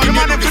never come, you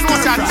man if you know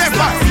that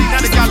never. Now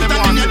the girl them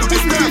want to do the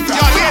stir fry.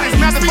 Yo ladies,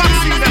 man the box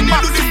see them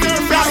box do the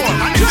stir fry.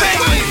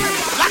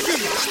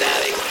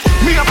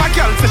 Me have a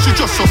girl say she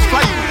just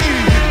fly.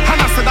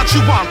 Said that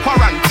she want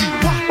quarantine.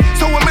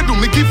 So when me do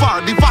me give her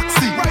the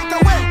vaccine.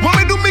 When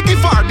me do me give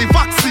her the vaccine.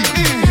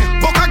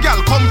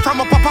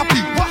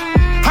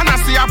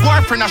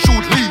 boyfriend a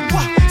shoot leave.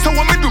 So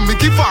when me do, me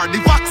give her the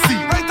vaccine.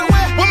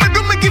 When me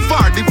do, me give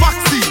her the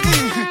vaccine.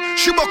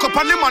 She buck up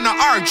on him on a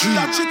RG.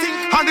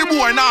 And the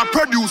boy now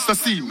produce a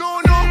scene.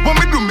 When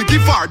me do, me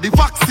give her the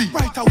vaccine.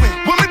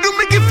 When me do,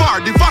 me give her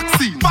the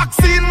vaccine.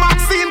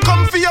 Vaccine,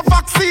 come for your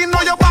vaccine.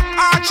 Now your back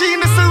arching,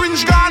 the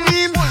syringe gone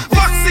in.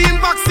 Vaccine,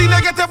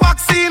 I get a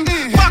vaccine.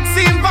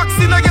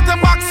 Vaccine, I get a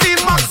vaccine.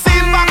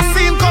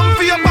 Vaccine, come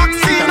for your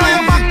vaccine. Now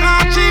your back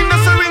arching, the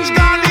syringe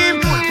gone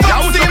in.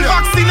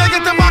 Vaccine, I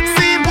get a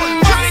vaccine.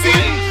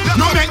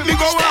 No make me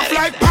go off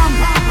like Pam.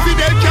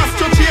 Fidel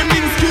Castro chain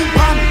means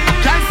Cuban.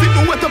 Can't sit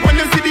to wet up on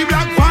the city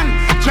black van.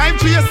 Drive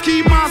to your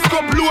ski mask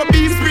up, blow a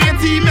beef spray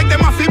tea. Make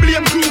them a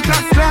blame crew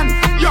class clan.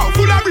 Yo,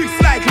 full of bricks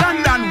like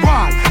London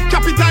Wall.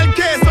 Capital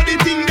K, so the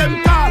thing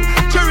them tall.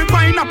 Cherry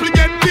pineapple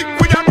get big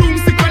with a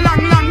broomstick a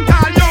long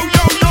tall. Yo,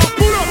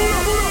 pull up.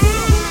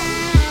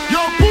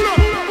 Yo, pull up.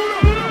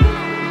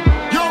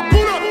 Yo,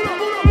 pull up.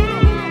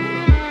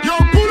 Yo,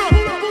 pull up.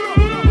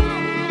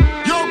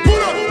 Yo,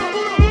 pull up.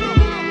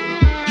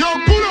 Yo,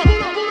 pull up.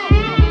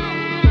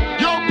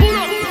 Yo, pull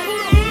up.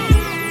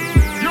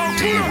 Yo,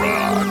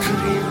 T-Rock.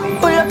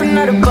 Pull up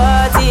another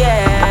party,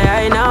 yeah.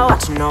 I ain't not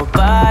watching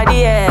nobody,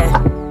 yeah.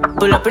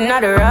 Pull up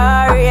another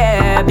Rari,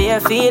 yeah. Bare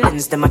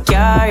feelings that I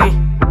carry.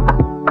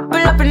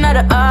 Pull up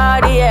another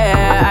Audi,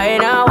 yeah. I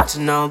ain't not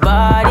watching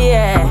nobody,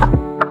 yeah.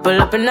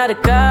 Pull up another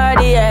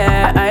car,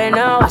 yeah. I ain't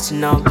not watching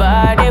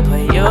nobody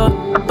but you.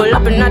 Pull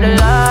up another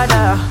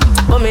Lada.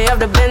 Put me off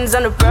the Benz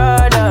and the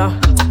Prada.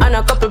 And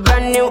a couple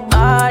brand new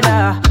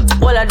order.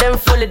 All of them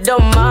fully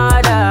don't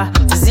matter.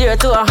 0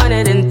 to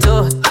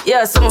 102.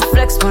 Yeah, so I'ma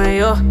flex on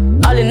you.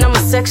 All in on my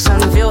section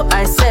view,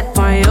 I set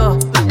on you.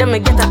 Then me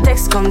get a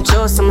text come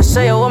true, so I'ma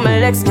show you what my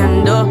legs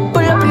can do.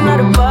 Pull up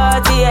another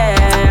party, yeah.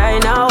 I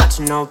ain't not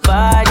watching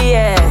nobody,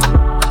 yeah.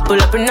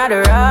 Pull up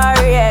another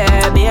Rari,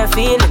 yeah. Bare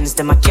feelings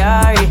that I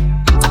carry.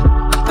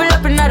 Pull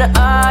up another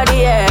Audi,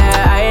 yeah.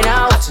 I ain't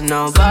not watching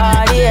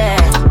nobody, yeah.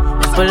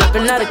 Pull up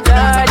another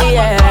car,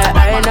 yeah.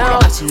 I ain't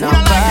not watching nobody.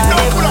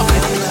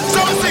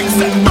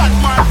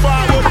 Batman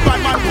forward,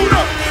 Batman pull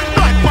up.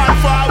 Batman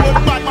forward,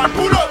 Batman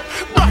pull up.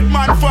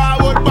 Batman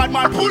forward,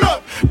 Batman pull up.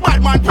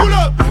 Batman pull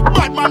up.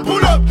 Batman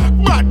pull up.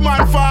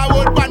 Batman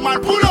forward, Batman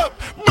pull up.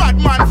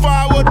 Batman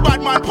forward,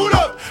 Batman pull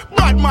up.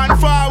 Batman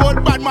forward,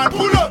 Batman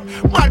pull up.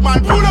 Batman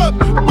pull up.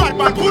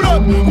 Batman pull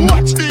up.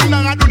 Watch thing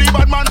now I do the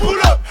Batman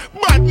pull up.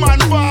 Batman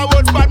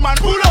forward, Batman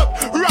pull up.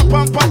 Rap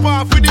and pop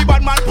off with the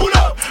Batman pull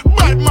up.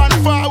 Batman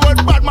forward,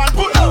 Batman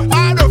pull up.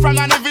 I know from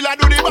the villa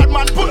do the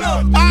Batman pull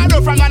up. I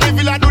know from the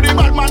villa do the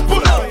Batman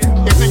pull up.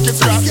 You think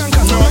it's rap?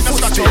 No, it's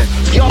not true.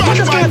 Yo, push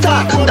us to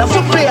attack. The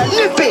foot player,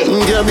 nippy.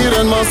 Yeah, me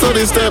and master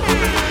the step.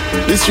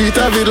 The street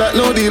have it like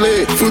no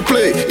delay. Foot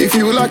play, if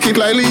you like it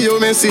like Leo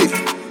Messi.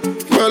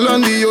 Well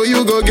on the yo,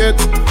 you go get.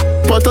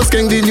 Potter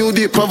skank the new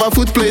dip, have a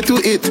foot play to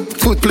it.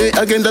 Foot play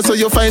again, that's how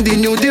you find the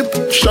new dip.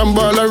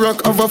 Shambhala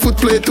rock, have a foot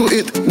play to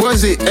it.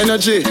 What's it?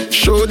 Energy,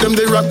 show them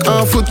the rock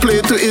and foot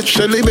play to it.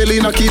 Shelly belly,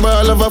 knocky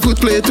ball, have a foot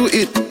play to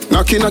it.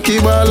 Knocky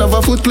ball, have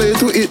a foot play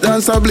to it.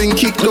 Dance a blink,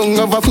 kick down,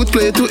 have a foot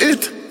play to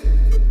it.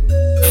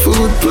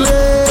 Foot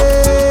play.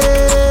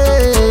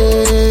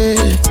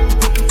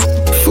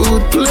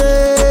 Foot play.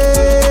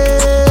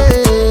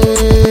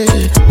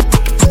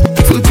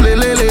 Foot play,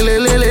 le le le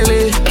le le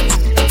le.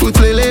 Foot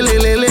play, le le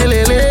le le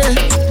le le.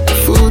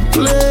 Foot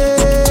play.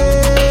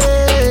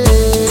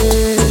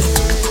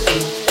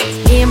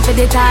 Aim for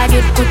the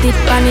target, put it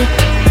on it.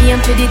 Aim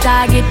for the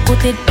target,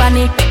 put it on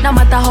it. No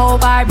matter how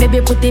hard,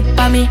 baby, put it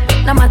on me.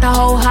 No matter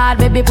how hard,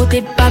 baby, put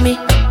it on me.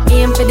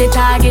 Aim for the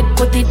target,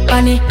 put it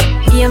on it.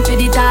 Aim for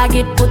the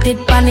target, put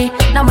it on it.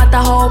 No matter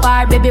how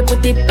hard, baby,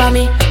 put it on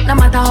me. No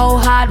matter how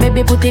hard,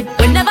 baby, put it.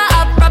 We never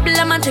have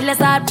problem until it's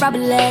hard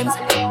problems.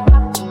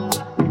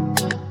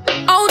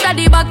 Out of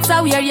the box,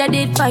 where you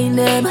did find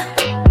them.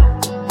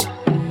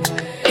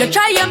 You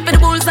trying for the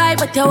bullseye,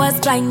 but you was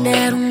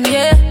blinded,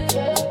 yeah.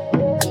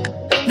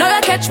 Now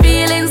you catch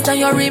feelings, now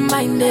you're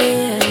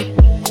reminded.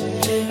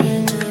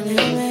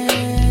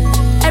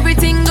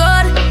 Everything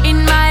good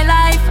in my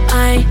life,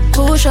 I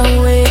push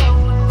away.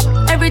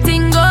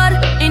 Everything good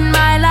in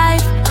my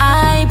life,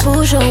 I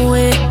push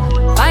away.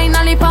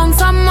 Finally found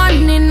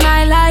someone in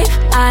my life,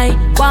 I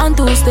want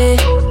to stay.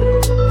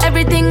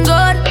 Everything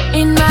good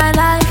in my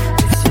life.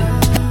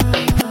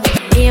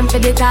 Aim for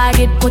the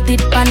target, put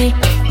it on it.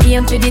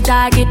 Aim for the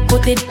target,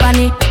 put it on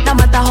it. No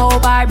matter how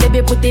hard,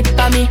 baby, put it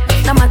on me.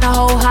 No matter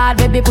how hard,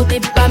 baby, put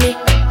it on me.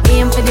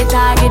 Aim for the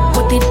target,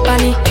 put it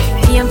on it.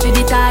 Aim for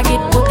the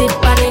target, put it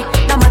on it.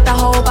 No matter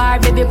how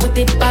hard, baby, put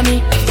it on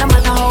me. No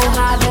matter how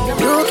hard,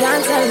 baby. You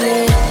can't tell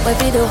me where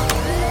we do,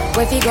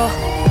 where we go,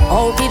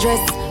 how we dress.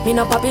 Me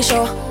no papi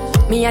show.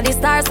 Me a the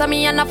star, so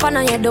me a no fan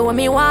of you. Do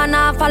me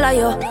wanna follow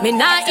you. Me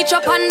nah itch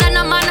up under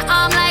no man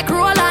arm like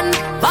Roland.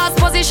 Boss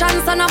position,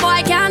 so no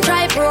boy can't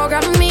try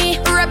program me.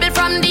 Rebel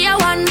from day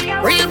one.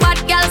 Real bad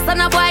girl, so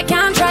no boy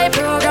can't try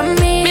program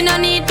me. Me no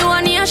need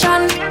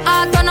donation.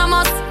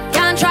 Autonomous,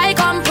 can't try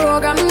come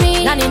program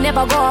me. Nanny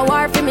never go a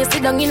war for me.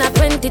 Sit down in a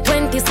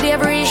 2020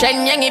 slavery.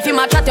 Shenyang if you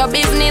match at your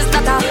business,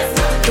 that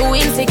too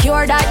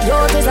insecure that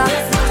you is a.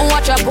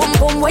 Watch your boom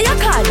boom, where you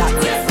call that?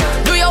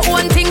 Do your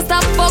own thing,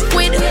 stop fuck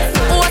with.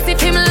 What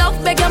if him love,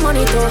 beg your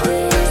money too?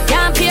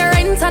 Can't pay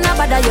rent and a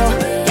bother you.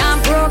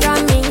 Can't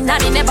program me,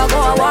 nanny never go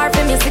a war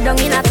for me. Sit down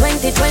in a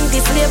 2020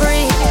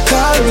 slavery.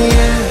 Call me,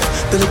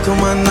 yeah. The little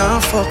man now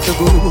fuck you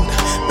good.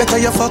 Better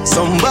you fuck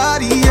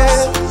somebody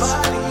else.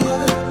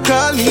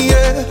 Call me,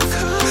 yeah.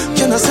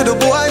 You know say the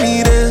boy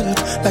need it.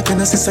 Like you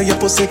know say your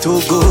pussy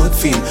too good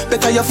feel.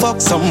 Better you fuck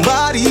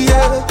somebody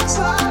else.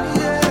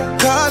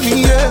 Call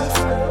me, yeah.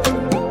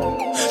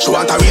 She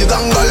want a real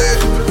gangale.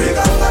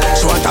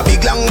 She want a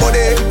big long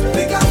body.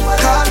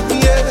 Call me,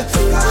 yeah.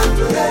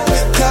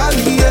 Call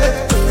me,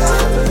 yeah.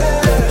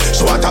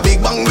 She want a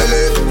big bang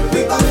belly.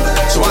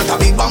 She want a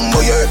big bamboo,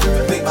 yeah.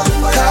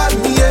 Call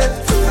me, yeah.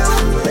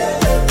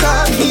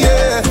 Call me,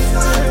 yeah.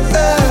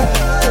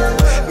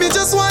 Me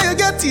just want you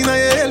get in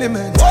your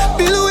element.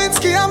 Bill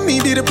Lewinsky and me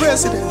be the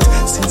president.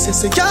 Since you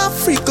say you're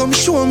free, come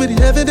show me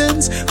the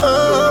evidence.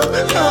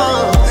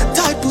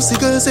 Tight pussy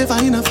girls ever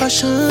in a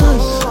fashion.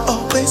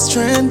 Always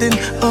trending.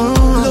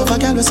 Love a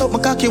girl with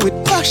something cocky with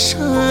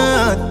passion.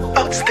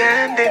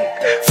 Outstanding.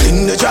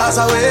 Fling the jars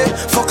away,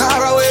 fuck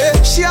her away.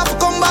 She have to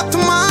come back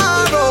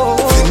tomorrow.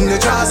 Fling the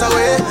jars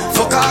away,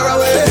 fuck her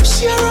away.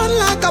 She run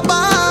like a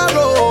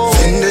barrow.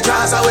 Fling the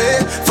jars away,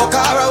 fuck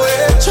her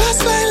away.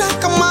 Just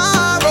like a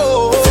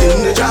marrow.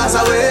 Fling the jars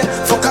away,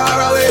 fuck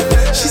her away.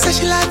 She said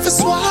she like to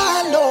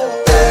swallow.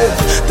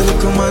 The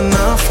little man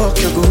now fuck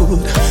you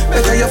good.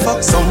 Better you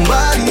fuck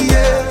somebody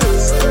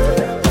else.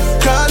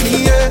 Call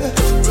me, yeah.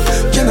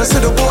 You know say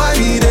the boy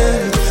need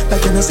it.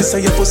 Like you know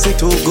say your pussy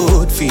too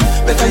good feel.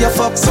 Better you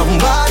fuck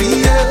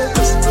somebody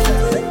else.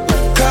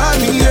 Call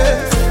me,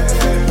 yeah.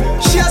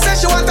 She a say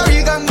she want a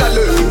big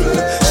gangale.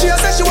 She a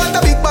say she want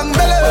a big bang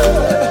belly.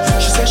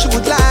 She said she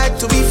would like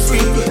to be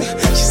free.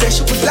 She said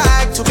she would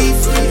like to be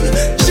free.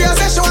 She a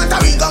say she want a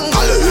big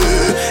gangale.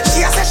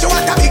 She a say she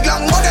want a big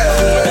long body.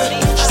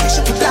 She said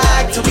she would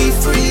like to be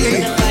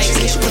free. She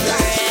said she would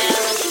like.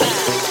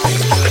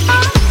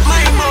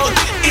 My mouth,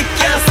 it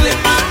can't slip.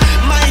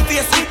 My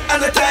face, it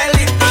and the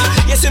toilet.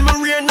 Yes, I'm a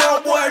real now,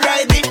 boy,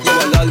 ride it. You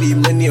wanna leave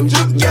my name,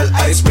 girl,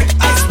 I spit.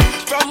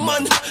 From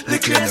man, the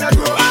cranes are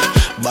grow.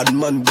 Bad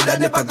man, would I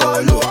never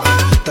go low.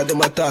 Tell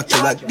them I talk to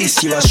you like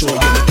this, you a show.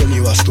 Let me tell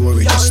you a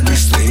story, just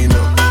listen, you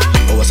know.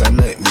 I was a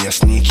night, me a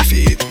sneaky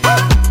feet.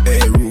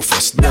 Hey,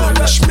 Rufus, don't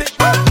rush me.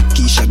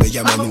 Keisha, be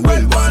your man,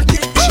 well want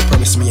it. She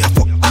promised me a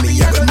fuck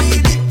me, I gonna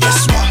need it.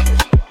 Guess what?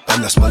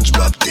 I'm a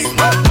SpongeBob thing.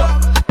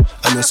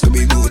 I'm a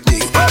Scooby-Doo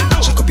thing.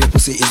 Check up your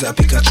pussy is a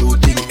Pikachu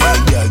thing. Hey,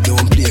 girl,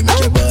 don't play, make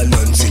your ball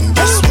and sing.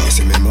 Guess what? You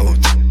see me mouth,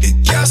 it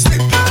can't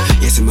slip.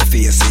 You see me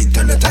face, it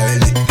on the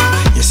toilet.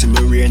 You see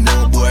me rear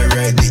now, boy,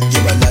 ride it.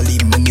 You wanna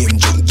leave my name,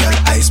 junk, girl,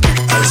 I speak.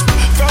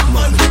 From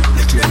man,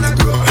 the clean and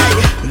grow.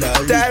 Now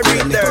leave,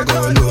 you never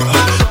go low.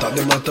 Talk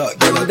them a talk,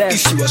 girl,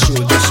 this you a show.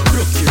 Just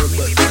broke your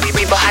butt.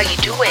 But how you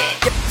do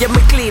it? Yeah,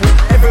 me clean,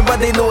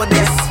 everybody know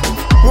this.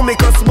 We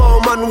make us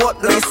small man what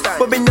this.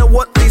 But me know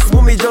what this,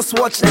 we just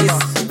watch this.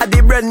 I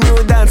did brand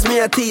new dance, me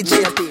a teach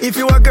it. If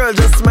you a girl,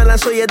 just smile and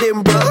show you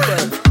them bro.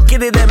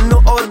 Kitty them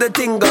know all the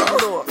thing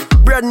go.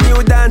 Brand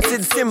new dance,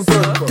 it's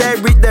simple.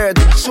 Terry dirt,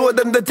 show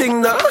them the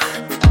thing now.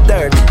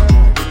 Dirt,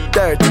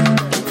 dirt,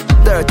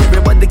 dirt.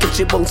 Everybody catch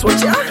your bunks,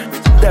 watch ya.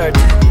 Dirt,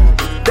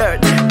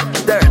 dirt,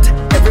 dirt.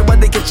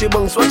 Everybody catch your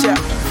bunks, watch ya.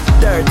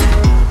 Dirt,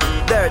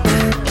 dirt,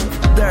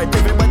 dirt.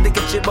 Everybody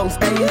catch your bunks,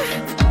 hey.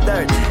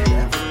 Dirt,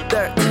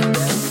 dirt,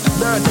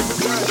 dirt.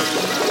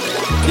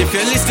 If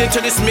you're listening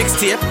to this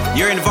mixtape,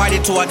 you're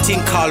invited to a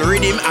thing called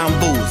Rhythm and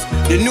Booze,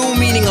 the new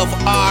meaning of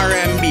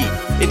R&B.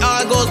 It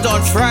all goes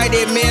down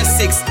Friday, May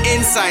 6th,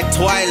 inside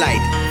Twilight,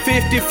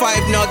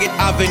 55 Nugget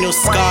Avenue,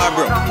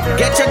 Scarborough.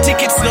 Get your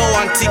tickets now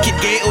on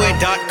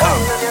ticketgateway.com.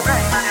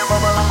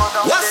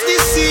 What's the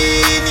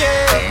scene,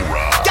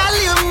 yeah? Girl,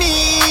 you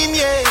mean,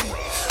 yeah?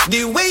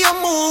 The way you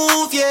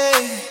move,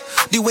 yeah.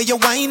 The way you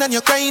whine and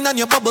you crying and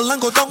you bubble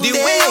and go down the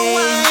way you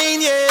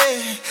whine,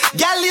 yeah.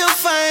 Girl, you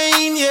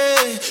fine,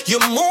 yeah. You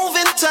move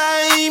in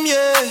time,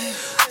 yeah.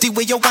 The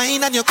way you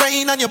whine and you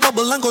crying and you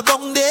bubble and go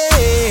down there.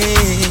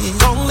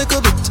 Down little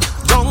bit,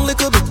 down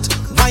little bit.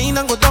 Whine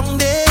and go down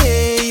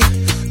there.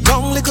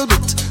 Down little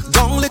bit,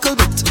 down little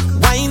bit.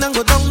 Whine and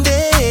go down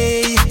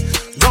there.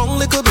 Down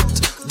little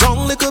bit,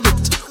 down little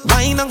bit.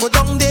 Whine and go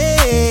down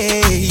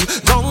there.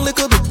 Down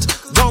little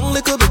bit, down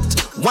little bit.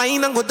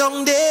 Whine and go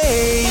down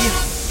there.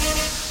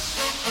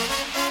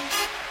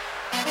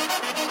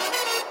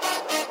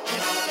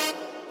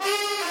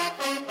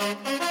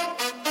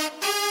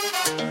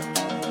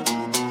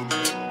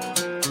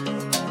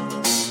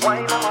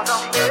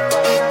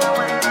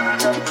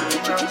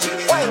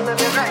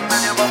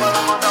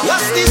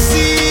 What's the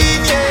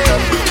scene, yeah?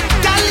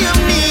 Tell you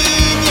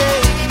mean, yeah.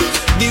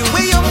 The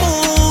way you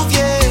move,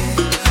 yeah.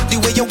 The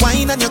way you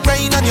whine and you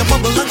grind and you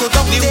bubble and go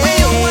down. The way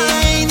you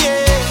whine,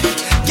 yeah.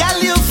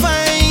 Girl, you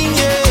fine,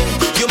 yeah.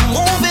 You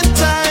move in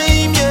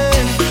time, yeah.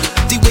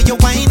 The way you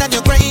whine and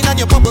you grind and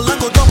you bubble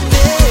and go down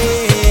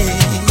there.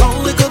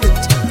 Down little bit,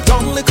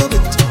 down little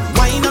bit.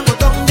 Whine and go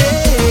down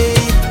there.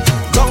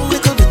 Down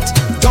little bit,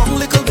 down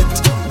little bit.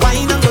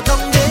 Whine and go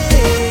down there.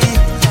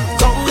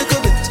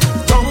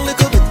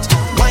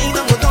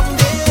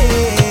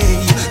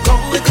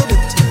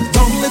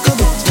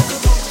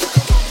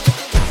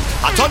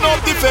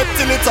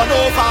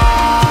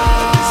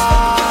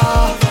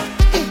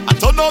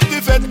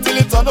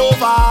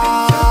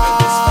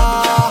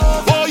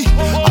 far. Boy,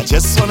 I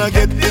just wanna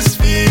get this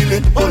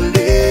feeling all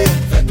day.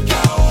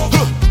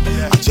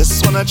 I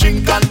just wanna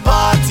drink and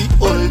party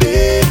all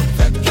day.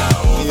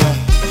 Yeah.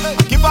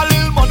 Give a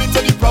little money to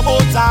the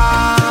promoter.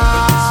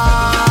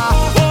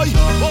 Boy,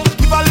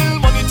 give a little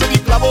money to the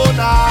club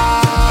owner.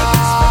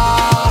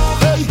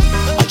 Hey,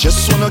 I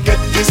just wanna get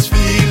this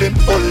feeling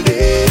all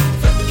day.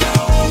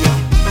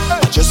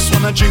 I just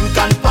wanna drink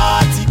and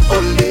party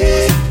all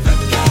day.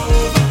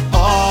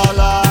 All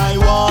I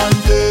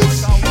want is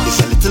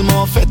a little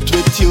more fete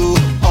with you.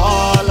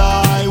 All I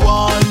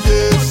want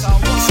is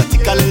a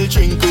take a little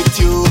drink with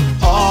you.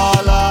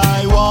 All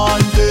I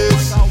want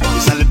is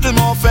a little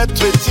more fete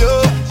with you.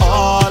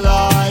 All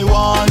I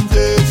want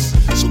is,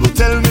 so don't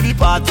tell me the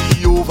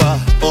party over.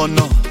 Oh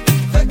no.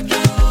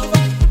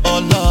 Oh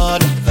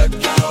Lord.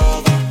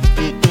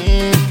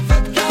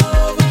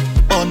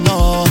 Oh no.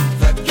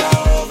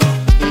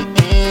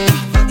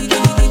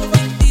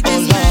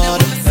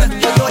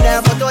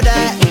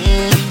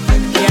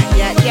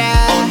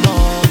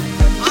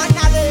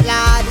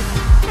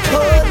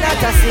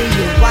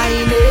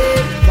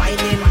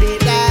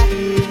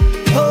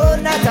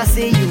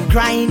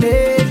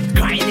 Grinding,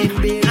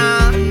 baby.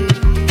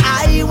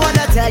 I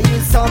wanna tell you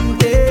something,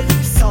 baby.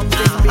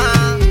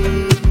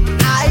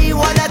 I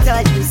wanna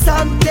tell you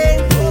something,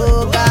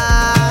 oh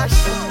gosh.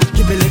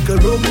 Give me a little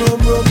room,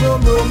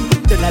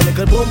 then a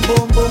little boom,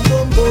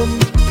 boom.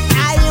 I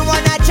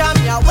wanna jump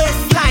your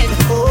waistline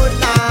all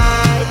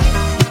night.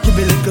 Give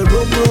me a little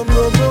room,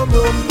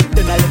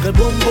 then a little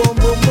boom,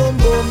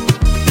 boom.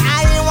 I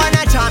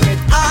wanna jump it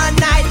all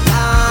night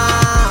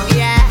long,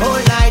 yeah,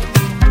 all night.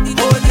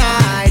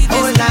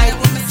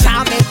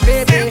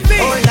 Baby,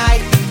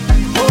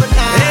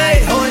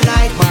 all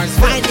night,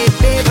 find it,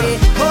 baby,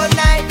 all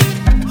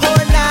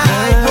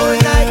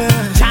night,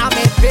 jam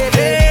it,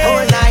 baby,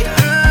 all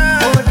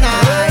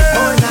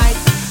night.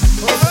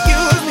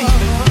 Excuse me,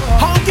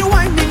 how you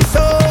whining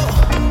so?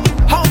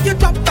 How you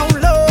drop down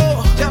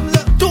low?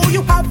 Do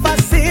you have a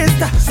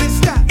sister?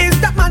 Is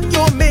that man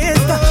your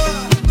mister?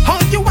 How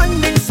you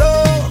whining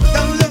so?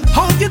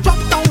 How you drop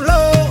down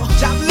low?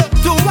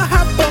 Do I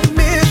have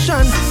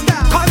permission?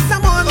 'Cause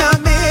I'm on a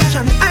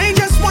mission. I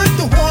just want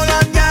to hold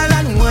on, y'all,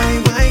 and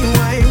wine.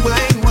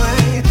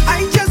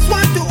 I just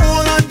want to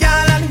hold on,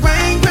 y'all, and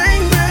grind.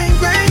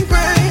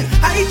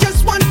 I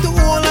just want to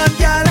hold on,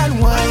 y'all,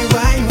 and wine.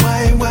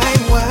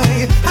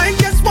 I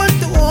just want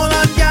to hold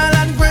on, y'all,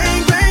 and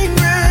grind.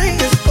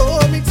 Just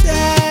hold me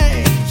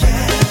tight,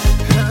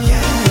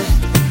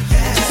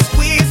 just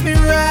squeeze me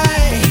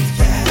right,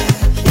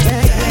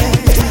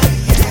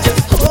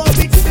 just hold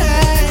me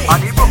tight. On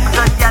the books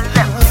on your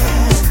left,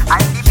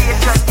 and the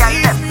bass on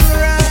your left.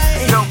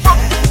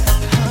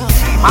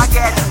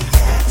 Again.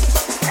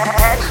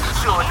 Head,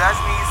 shoulders,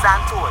 knees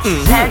and toes.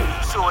 Head,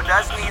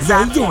 shoulders, knees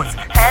and toes.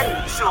 Head,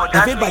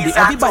 shoulders, knees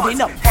and toes.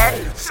 Head,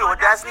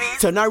 shoulders, knees.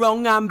 Turn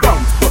around and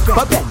bend.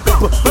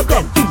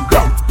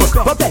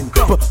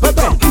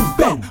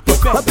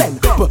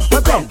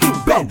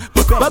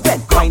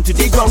 Grind to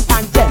the ground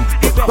and bend.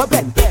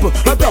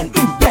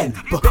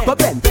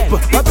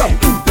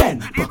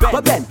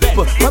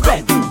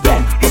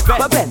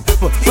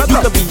 You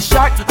could be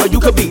short or you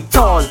could be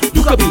tall.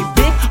 You could be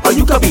big or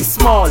you could be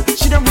small.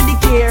 She don't really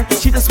care,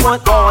 she just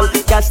want all.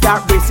 Girl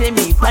start racing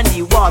me on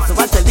the wall. So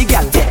I tell the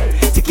girl,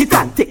 tick it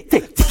and tick,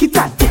 tick it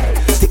and tick.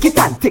 Tick it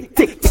and tick,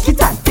 tick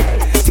it and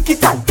tick. Tick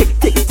it and tick,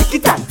 tick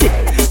it and tick.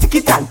 Tick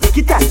it and tick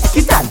it and tick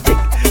it and tick.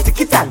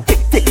 Tick it and tick,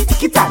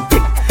 tick it and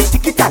tick.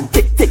 Tick it and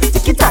tick,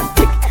 tick it and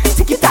tick.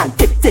 Tick it and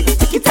tick,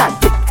 tick it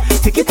and tick.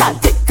 Tick it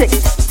and tick, tick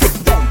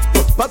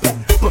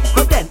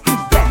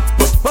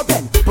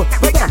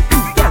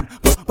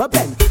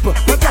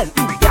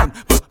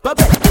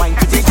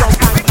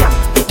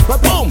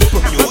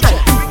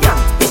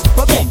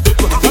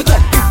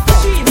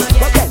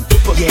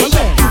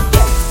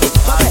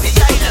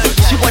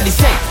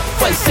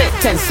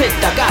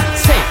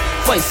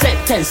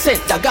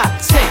cent, I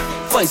got cent.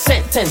 5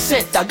 cent, 10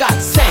 cent, I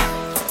got cent.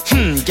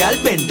 Girl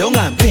bend down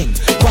and bing,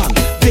 bang,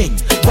 bing,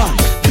 bang,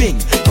 bing,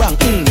 bang.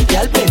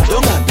 Girl bend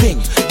down and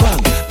bing, bang,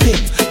 bing,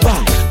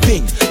 bang,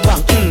 bing, bang.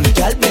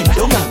 Girl bend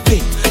down and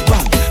bing,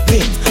 bang,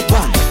 bing,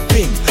 bang,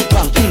 bing,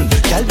 bang.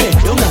 Girl bend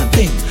down and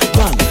bing,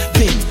 bang,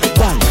 bing,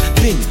 bang,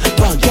 bing,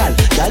 bang. Girl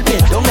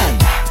bend down and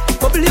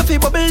bubble your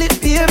feet, bubble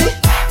it, baby.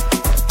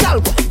 Girl,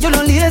 you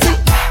no lazy.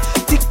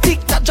 Tick tick,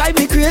 that drive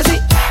me crazy.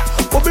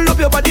 Bubble up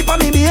your body for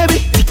me, baby.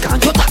 Tick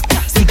on your back,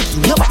 stick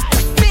in your back.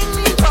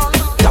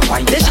 That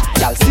wine the shot,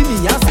 y'all see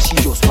me and say she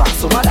just want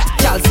some of that.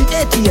 Y'all see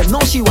ATM, now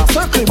she want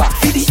circle back.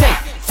 See the cent,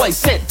 5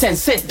 cent, 10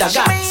 cent, I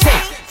got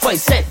cent. 5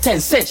 cent, 10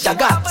 cent, I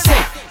got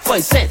cent.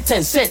 5 cent,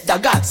 10 cent, I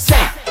got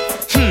cent.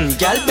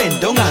 Y'all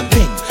bend down and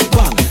bing,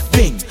 bang,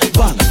 bing,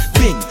 bang,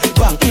 bing,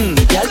 bang.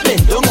 Y'all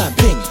bend down and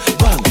bing,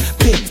 bang,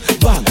 bing,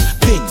 bang,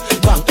 bing,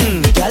 bang.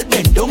 Y'all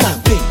bend down and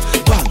bing,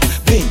 bang,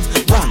 bing,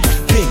 bang,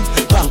 bing,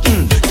 bang.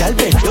 Y'all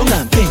bend down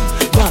and bing,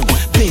 bang,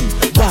 bing,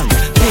 bang,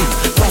 bing,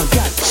 bang.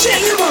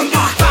 Shake it on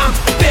bang,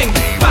 bing,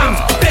 bang,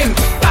 bing,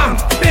 bang,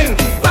 bing,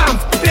 bang,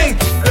 bing.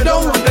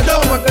 Don't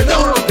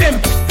bim,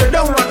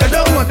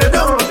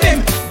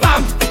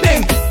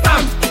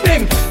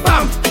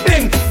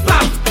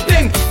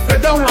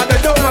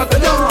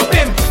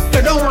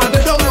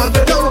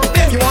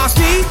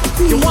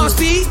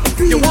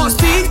 want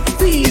speed,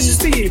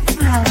 speed.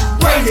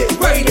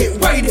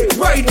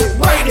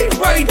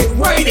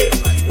 Ride it.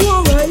 You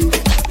alright.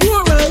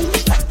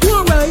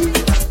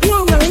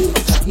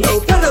 No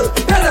pedal.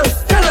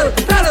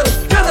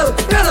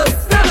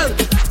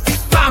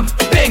 Bam,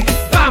 bing,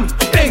 bam,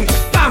 bing,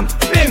 bam,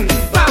 bing,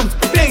 bam,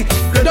 bing.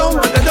 Go down,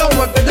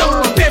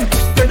 bim.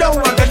 Go down,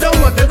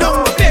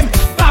 bim.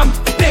 Bam,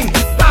 bing,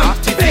 bam,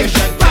 bing,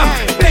 bam,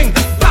 bing,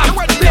 bam,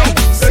 bing.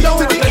 Go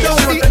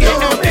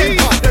down, bim.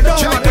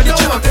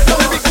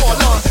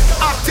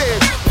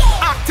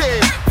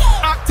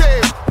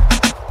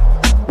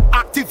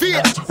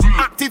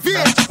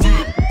 Activate.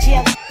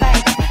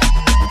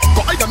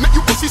 But I make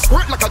you pussy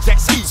squirt like a jet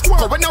ski.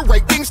 So when I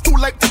write things too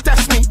late to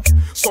test me.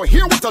 So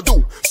here what I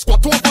do.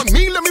 Squat over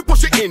me, let me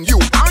push it in you.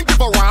 I ain't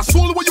give a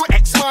rascal what your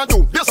ex-man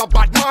do. There's a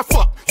bad man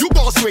fuck, you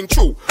gon' swing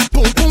through.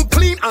 Boom, boom,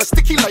 clean and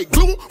sticky like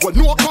glue. With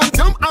no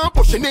condom, I'm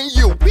pushing in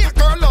you. Be a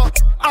girl up.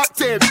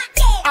 Active.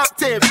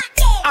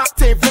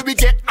 Let me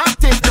get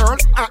active, girl.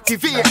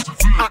 Activate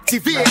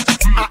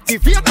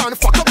and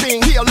fuck up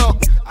in here,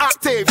 look.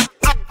 Active.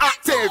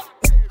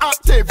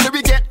 Let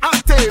me get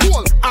active.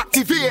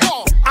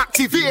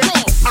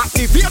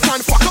 Activate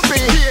and fuck up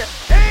in here.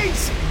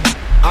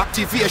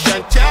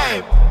 Activation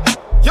time.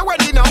 You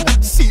ready now?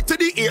 C to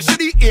the A, to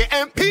the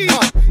AMP.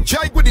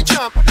 Jive with the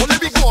champ. Well,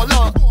 let me go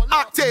along.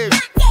 Activate.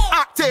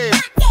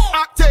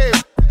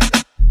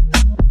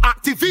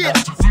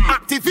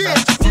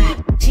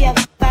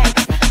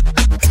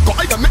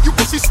 But I make you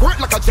pussy squirt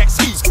like a jet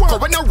ski. So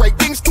when I write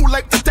things too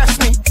late to test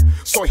me.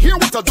 So here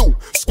what I do.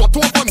 Squat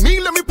over me,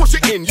 let me push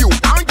it in you.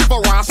 I ain't give a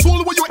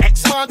rascal what your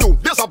ex-man do.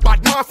 There's a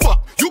bad man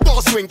fuck, you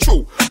gon' swing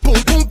through.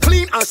 Boom, boom,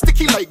 clean and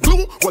sticky like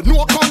glue. With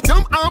no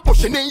condom, I'm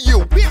pushing in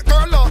you. Be a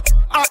girl up.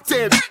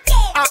 Active.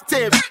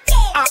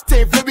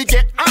 Let me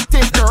get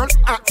active, girl.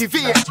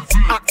 Activate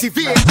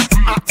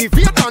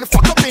and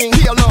fuck up in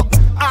here, look.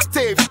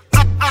 Active.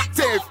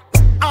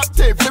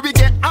 Let me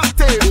get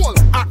active.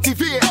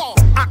 Activate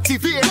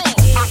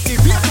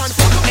and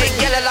fuck up in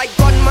here. Girl, like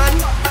gunman.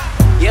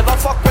 You ever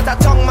fuck with a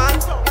tongue man?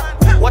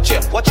 Watch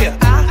it,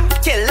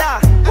 killer.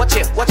 Watch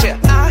it,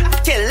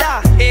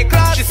 killer. Hey,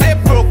 class, she say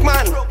broke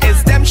man.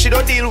 It's them she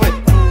don't deal with.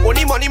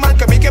 Only money man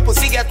can make your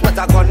pussy get with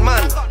a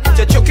gunman.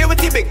 To choke you with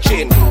the big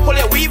chain. Pull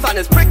your weave and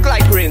it's prick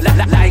like rain.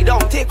 Lie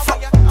down, take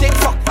fuck.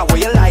 And where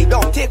you lie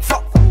down, take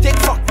fuck.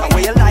 And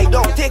where you lie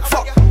down, take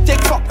fuck.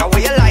 And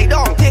where you lie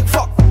down, take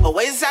fuck. Oh,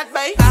 where is that,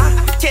 babe?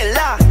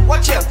 Killer.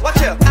 Watch it,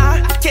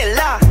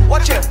 killer.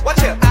 Watch it,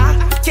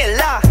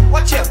 killer.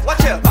 Watch it.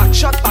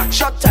 Back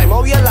shot time.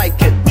 How you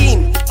like it?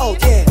 In. Oh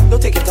yeah,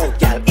 don't take it out,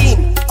 gal.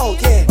 In. Oh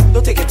yeah,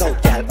 don't take it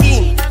out, gal.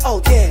 In.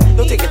 Oh yeah,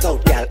 don't take it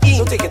out, gal. In.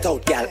 Don't take it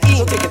out, gal.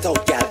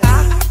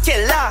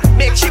 Killer,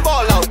 make she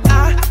ball out.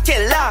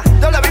 Killer,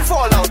 don't let me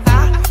fall out.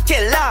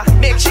 Killer,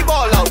 make she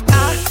ball out.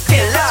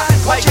 Killer,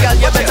 my girl,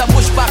 you better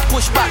push back.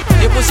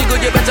 Your pussy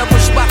good, you better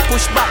push back.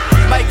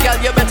 My girl,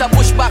 you better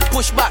push back.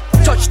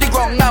 Touch the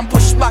ground and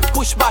push back.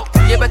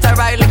 You better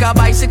ride like a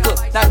bicycle,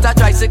 not a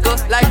tricycle.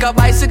 Like a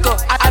bicycle,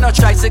 I not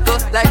tricycle.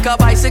 Like a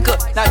bicycle,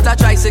 not a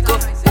tricycle.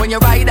 When you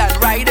ride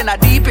and a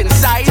deep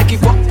inside, take it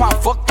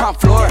fuck pan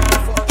floor.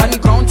 On the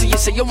ground till you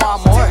say you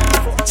want more.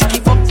 Take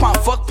it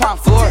fuck pan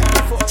floor.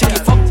 Take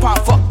it fuck pan.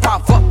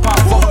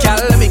 Girl,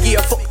 let me give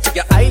you fuck to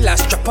your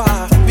eyelash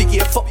dropper. Me give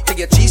you fuck to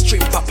your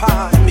G-string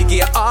papa. Me give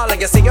you all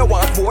and you say you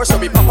want more. So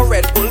me pop a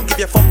Red Bull, give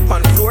you fuck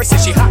pan floor. Say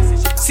she hot,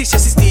 see she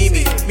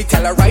steamy. Me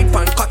tell her right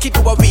pan, cocky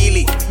do a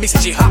wheelie. Me say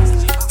she hot,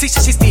 see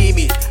she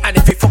steamy. And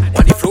if you fuck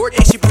on the floor,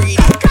 then she breathe.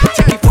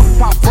 Take it fuck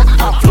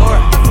pan floor.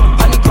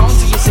 On the ground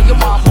till you say you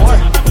want more.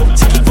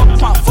 Take it fuck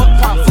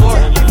pan floor.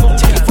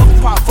 Take it fuck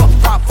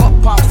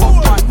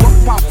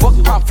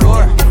pan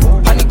floor.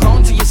 On the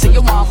ground till you say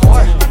you want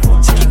more.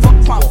 Take it fuck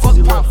pan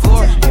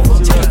floor.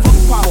 Take it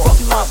fuck pan.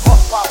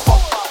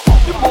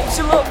 The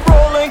boxy look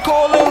rolling,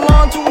 calling,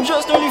 line two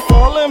just nearly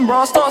falling.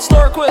 Bra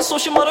start quit, so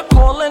she mother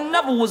calling.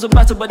 Never was a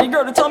better buddy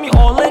girl to tell me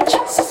all in.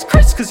 Jesus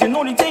Christ, cause you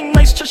know the thing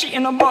nice. Chushy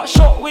in a box,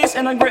 short waist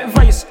and a great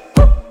vice.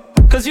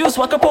 Cause you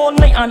swag up all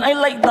night and I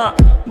like that.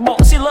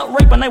 Boxy look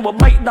rape and I will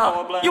bite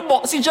that. You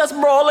boxy just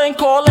brawling,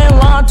 calling,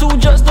 line two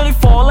just nearly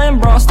falling.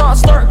 Bra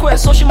start quit,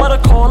 so she mother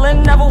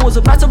calling. Never was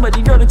a better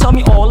buddy girl to tell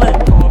me all in.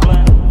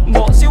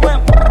 Boxy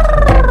went.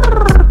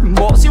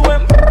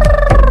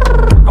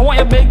 I want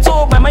your big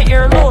toe by my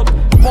earlobe.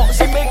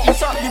 Boxy make you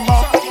suck the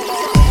back.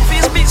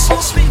 Face beat so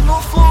sweet, no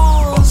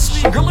flaws.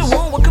 Sweet girl, I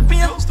want what could be.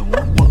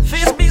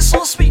 Face beat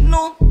so sweet,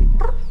 no.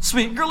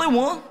 Sweet girl, I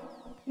want.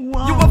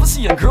 You ever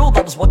see a girl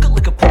that is walking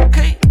like a poke?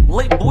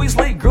 Late boys,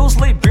 late girls,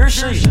 late beer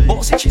shade.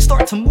 Boxy, she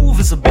start to move,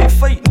 it's a big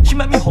fight. She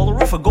make me holler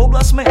off a go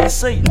blast me, I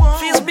say.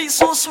 Face beat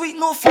so sweet,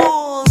 no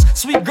flaws.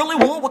 Sweet girl, I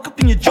want walk up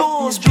in your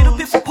jaws. Beat up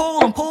here for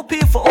pole and pole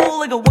pay for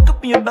all. I go walk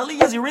up in your belly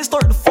as your rain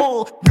start to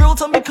fall. Girl,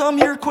 tell me come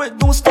here quick,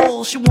 don't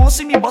stall. She wanna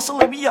see me bustle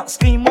like me out,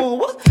 scream more.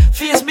 What?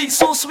 Face beat beat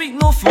so sweet,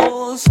 no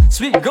flaws.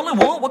 Sweet girl, I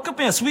won't wake up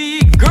and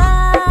sweet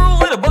girl.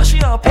 Let her butt, she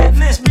a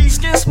picnic.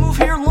 Skin smooth,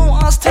 hair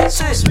long, eyes tight.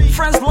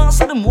 Friends blonde,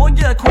 so them one,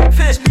 yeah, quick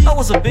fit. That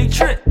was a big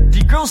trick.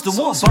 The girls the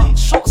want box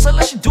shorts. I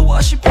let she do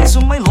what she please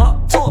with my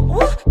laptop.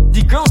 What?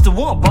 The girls the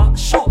want box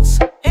shorts.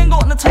 Ain't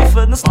got no time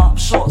for the snap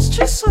shots.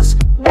 Jesus,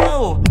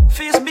 whoa.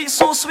 Face beat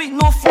so sweet,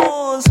 no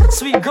flaws.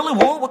 Sweet girl, I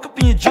won't wake up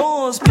in your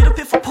jaws. Peter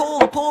pay for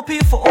pole, a pole pay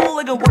for all.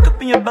 I gon' walk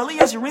up in your belly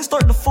as your rain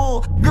start to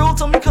fall. Girl,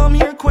 tell me come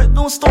here, quit,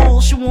 don't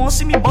stall. She wanna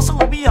see me bust a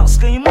lobby out,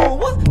 scream more.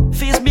 What?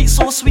 Face beat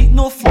so sweet,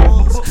 no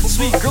flaws.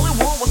 Sweet girl, I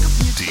won't wake up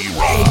in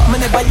your hey, me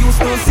never used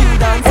to sing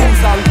dancing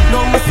song.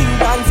 Now me sing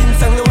dancing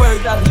song the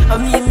word that I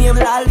mean name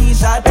Lali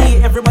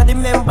Shati. Everybody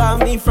remember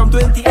me from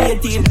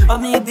 2018. I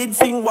me did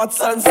sing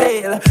What's on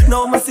Sale.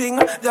 Now me sing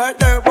Dirt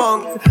Dirt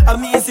Bong. I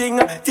me sing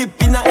Tip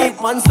in a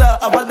Ink Monster.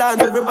 Have a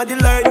dance, everybody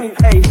learning.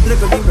 Hey,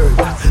 Lego the bird,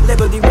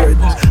 Lego the bird,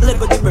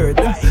 Lego the bird,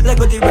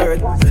 Lego the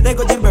bird,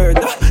 Lego the bird,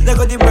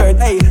 Lego the bird.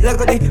 Hey,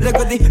 Lego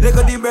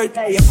the bird.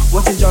 Hey,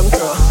 what's a junk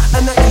girl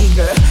and an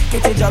eagle?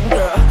 Get a junk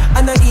girl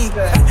and an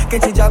eagle.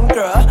 Get a junk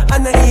girl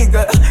and an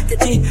eagle.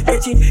 Get you,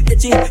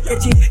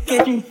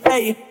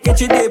 hey, get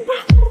your dip.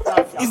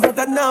 It's not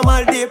a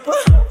normal dip.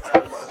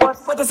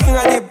 What a skin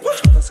a dip.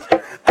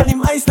 And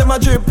him ice them a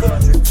drip.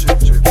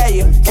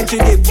 Hey, get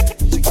your dip.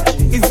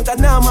 It's not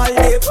a normal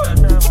dip.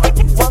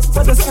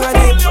 What a skin a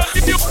dip.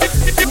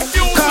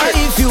 Cause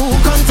if you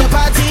come to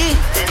party,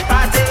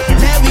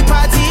 let we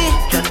party.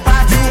 You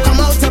come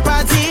out to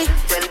party,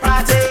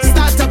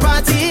 start to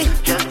party.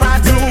 You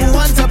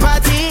want to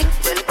party,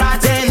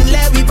 then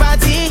let we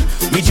party.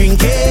 We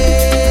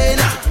drinking,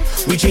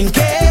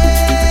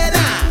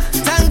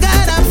 thank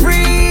God I'm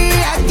free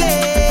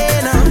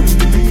again.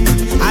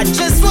 I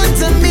just want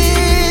to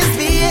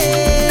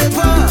misbehave.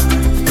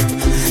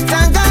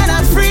 Thank God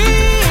I'm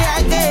free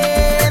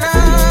again.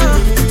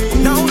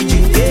 Now we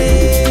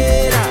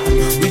drinking,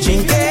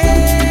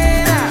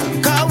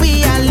 cause we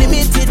are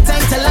limited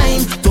time to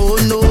line.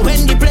 Don't know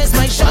when the place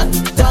might shut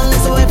down,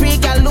 so every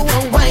gal who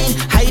wine,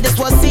 hide us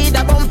was see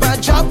the bumper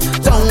drop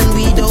down.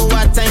 We don't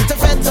have time to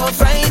fret or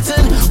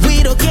frighten.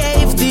 We don't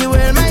care if the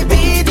world might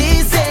be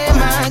the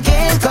same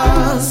again.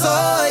 Cause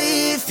so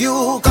if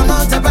you come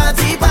out to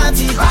party, you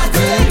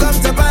come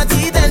to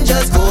party, then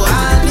just go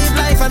and live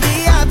life and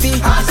be happy.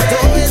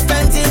 Don't waste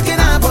time thinking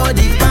about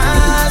the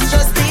past.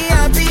 Just be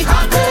happy,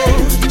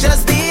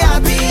 just be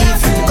happy.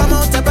 If you come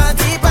out to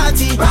party,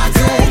 you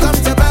come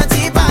to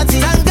party.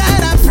 Thank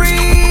God I'm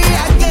free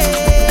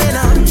again.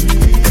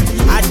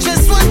 I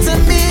just want to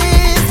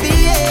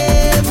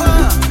misbehave.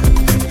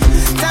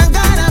 Thank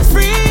God I'm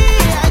free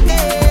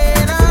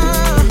again.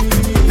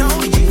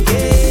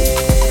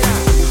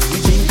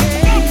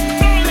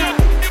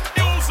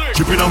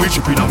 No, we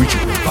chippin' and we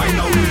chippin', find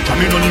a way.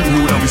 Jamming on the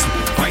road and we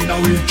slippin', find a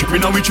way.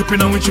 Chippin' and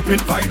we chippin',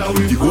 find a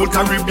way. The whole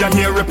Caribbean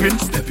here reppin',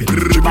 steppin'.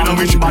 Chippin' and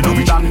we chippin', find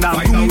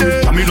a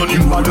way. Jamming on the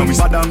road and we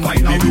find a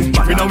way.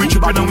 Chippin' and we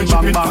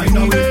chippin', find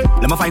a way.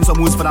 Let me find some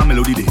words for that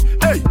melody day.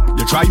 Hey,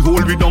 you try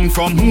hold me down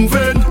from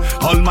moving.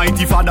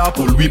 Almighty Father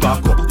pull we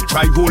back up. You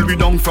try hold me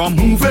down from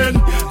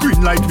moving.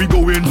 Green light we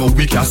going, no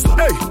we can't stop.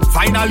 Hey,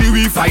 finally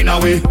we find a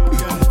way.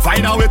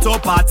 Find a way to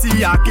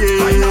party again.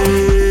 Find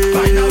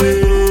a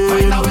way.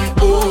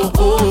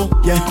 Oh,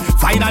 yeah.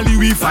 Finally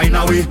we find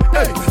a way.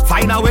 Hey,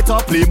 find a way to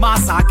play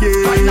massacre.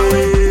 Find a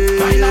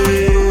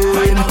way.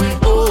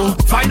 Oh,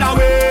 find a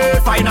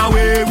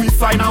way. We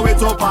find a way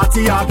to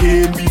party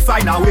again. We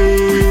find a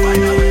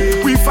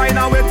way. We find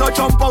a way to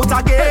jump out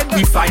again.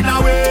 We find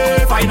a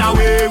way.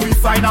 We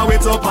find a way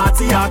to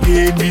party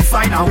again. We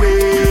find a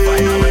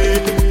way.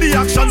 The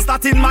action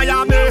start in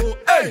Miami.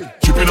 Hey,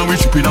 chippin' and we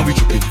chippin'.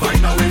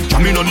 Find a way.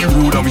 Jamming on the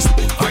road and we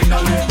slippin'. Find a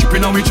way.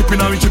 Chippin' and we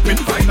chippin'.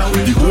 Find a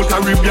way. The whole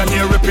Caribbean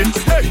here reppin'.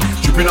 Hey,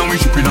 chippin' and we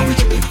chippin'.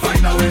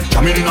 Find a way.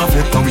 Jamming in a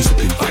fete and we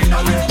slippin'. Find a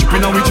way.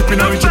 Chippin' and we chippin'.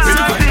 Find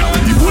a way.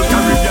 The whole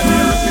Caribbean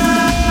here reppin'.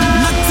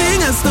 Nothing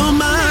else no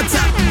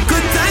matter.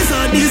 Good times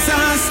or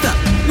disaster.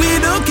 We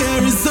don't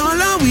care, it's all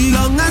we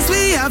long as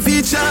we have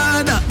each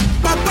other.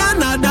 Pop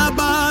another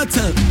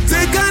bottle,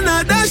 take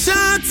another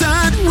shot,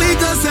 and we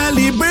go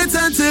celebrate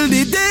until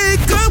the day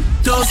come.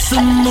 Toast to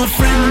my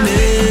friend,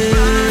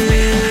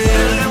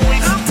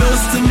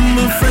 toast to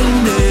my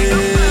friend,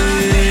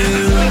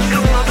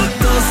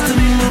 toast to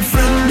my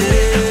friend.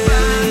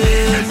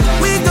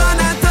 We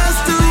gonna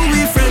toast to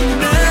we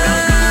friend,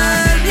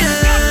 yeah.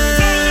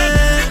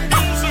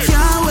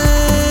 Can't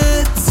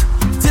wait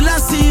till I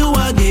see you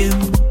again.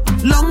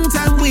 Long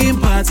time we in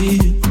party,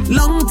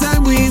 long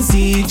time we in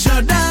see each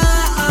other.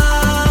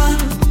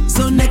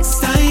 So next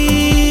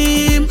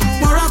time,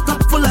 pour a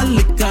cup full of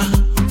liquor,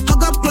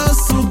 hug up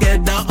close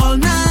together all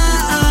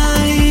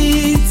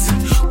night.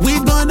 We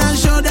gonna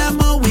show them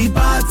how we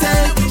party,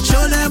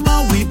 show them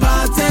how we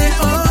party.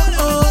 Oh.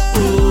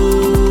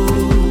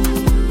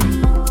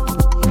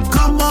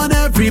 Come on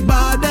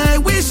everybody,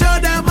 we show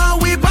them how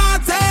we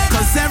party.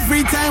 Cause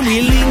every time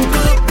we link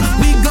up,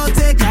 we go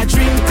take a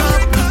drink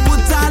up,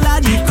 put all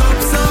of the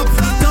cups up,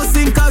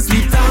 toasting cause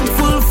we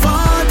thankful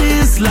for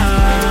this life.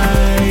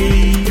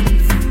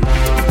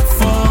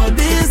 For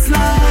this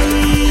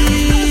life.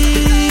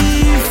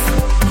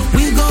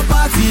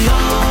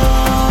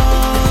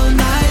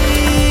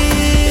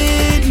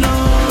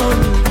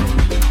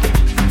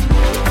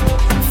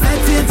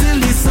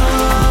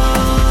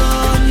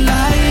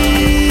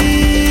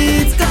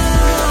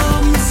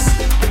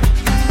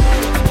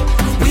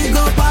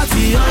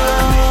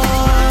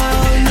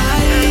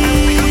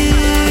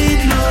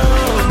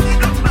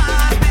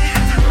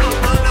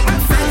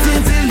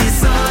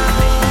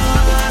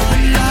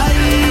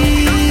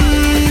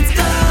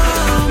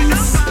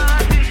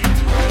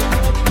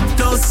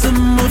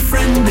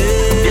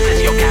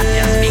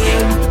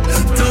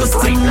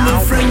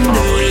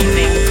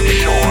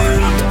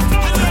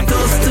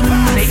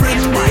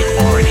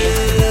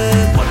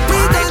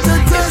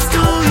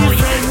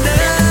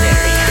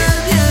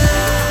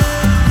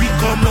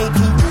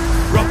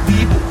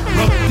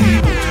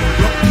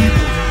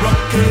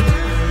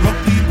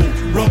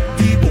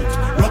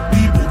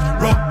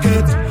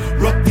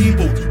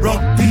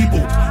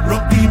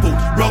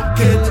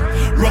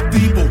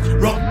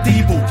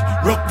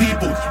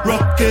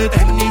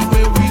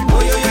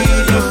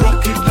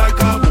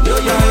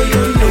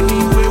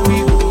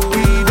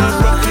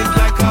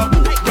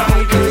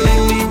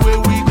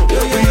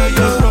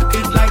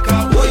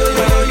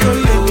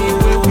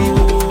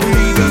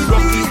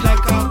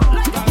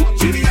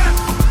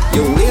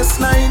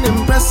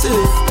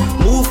 aggressive,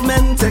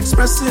 movement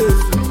expressive.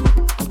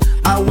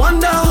 I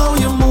wonder how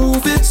you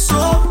move it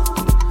so.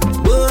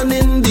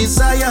 Burning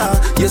desire,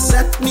 you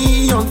set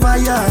me on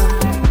fire.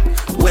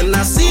 When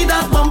I see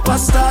that bumper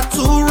start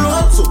to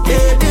roll, so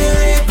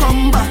baby,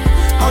 come back.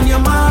 On your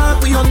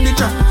mark, we on the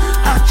track.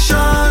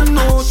 Action,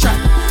 no chat.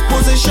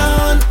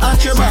 Position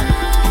at your back.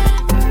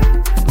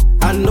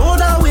 I know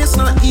that way's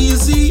not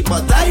easy,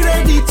 but I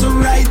ready to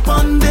ride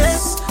on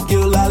this.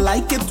 Girl, I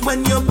like it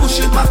when you push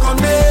it back on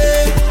me.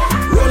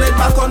 Roll it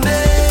back on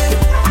me.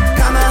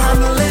 Can I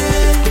handle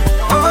it?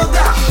 Oh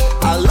gosh,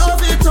 I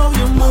love it how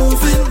you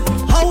moving.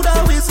 How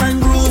that waistline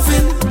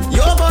grooving.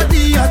 Your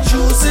body you're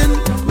choosing.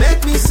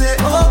 Make me say,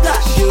 oh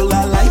gosh. Girl,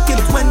 I like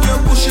it when you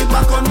push it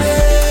back on me.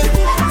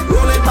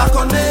 Roll it back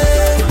on me.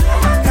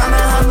 Can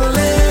I handle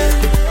it?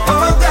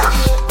 Oh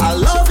gosh, I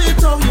love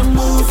it how you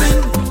moving.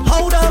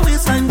 How that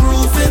waistline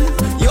grooving.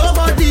 Your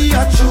body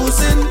you're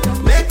choosing.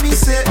 Make me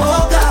say,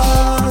 oh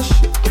gosh.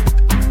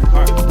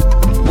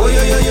 Oh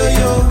yo yo yo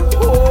yo.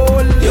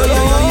 Yo yo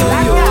yo yo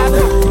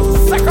yo.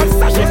 Second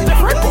session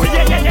different. Oh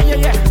yeah yeah yeah yeah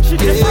yeah. She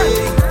different.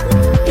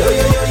 Yo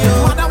yo yo yo.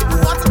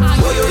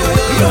 Yo yo yo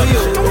yo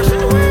yo.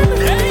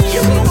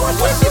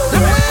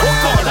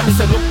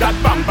 Look that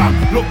bam bam,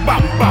 look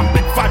bam bam,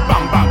 big fat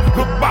bam bam,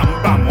 look bam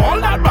bam, all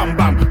that bam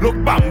bam, look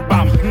bam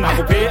bam. I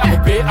go pay, I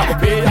go pay, I go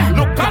pay.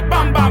 Look at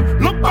bam bam,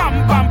 look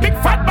bam bam, big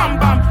fat bam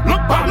bam, look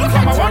bam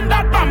bam. I want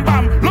that bam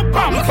bam, look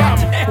bam bam.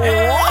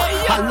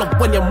 I love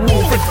when you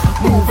move it,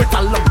 move it.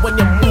 I love when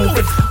you move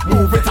it,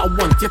 move it. I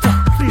want you to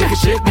make it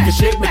shake, make it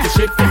shake, make it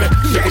shake for me.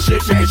 Shake it,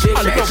 shake, shake it, shake,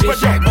 shake it, shake,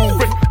 shake. Move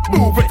it,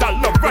 move it. I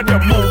love when you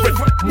move it,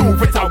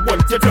 move it. I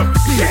want you to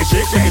make it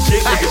shake, make it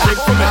shake, make it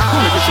shake for me.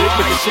 Make it shake,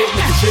 make it shake,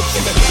 make it shake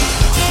for me.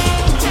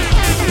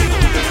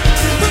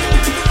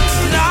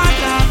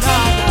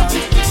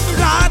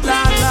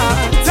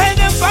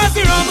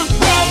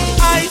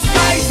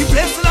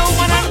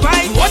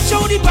 Watch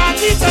how the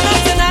party turn up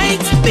tonight.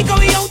 Because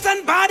we out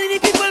and bad and the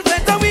people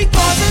better we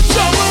causing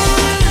trouble.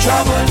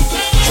 Trouble,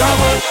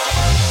 trouble.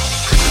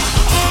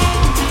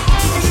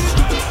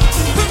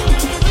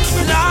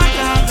 La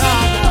la la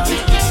la,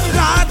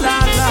 la la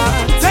la.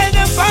 Tell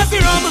them pass the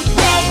rum,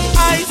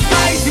 ice,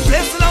 ice. The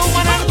place now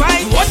one and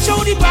right. Watch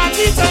how the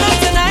party turn up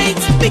tonight.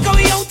 Because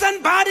we out and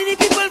bad and the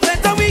people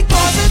better we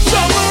causing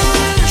trouble.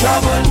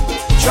 Trouble,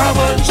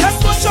 trouble. Just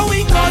watch how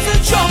we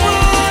causing trouble.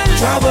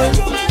 Trouble,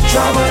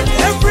 trouble.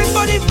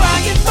 Everybody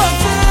bagging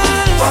button,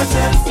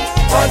 button.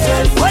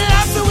 Well,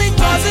 after we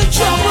causing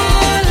trouble.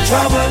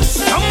 Trouble.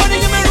 Somebody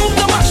give me room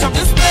to mash up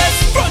this place.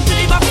 Front to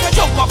the back, I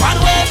jump up and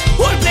way.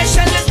 Whole place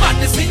shelless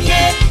madness in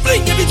here.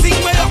 Bring everything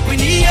way up in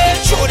the air.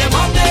 Show them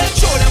up there,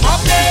 show them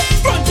up there.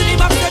 Front to the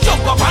back, I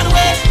jump up and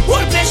way.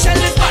 Whole place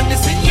shelless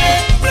madness in here.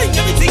 Bring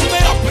everything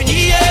way up in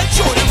the air.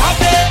 Show them up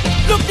there.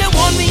 Look, they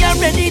want me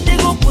already. They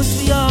gon'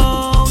 push me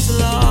out,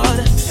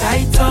 Lord.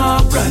 Tight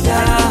up,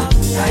 brother.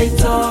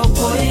 Tight up,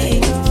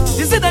 boy.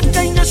 You say that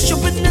kind of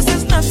stupidness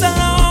is not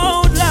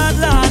allowed, Lord,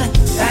 Lord.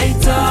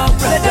 Tight up,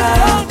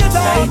 brother.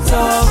 Tight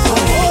up,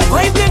 boy.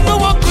 Why they know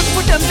what good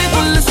for them, they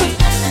don't listen.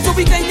 So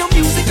we kind of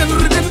music and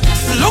rhythm.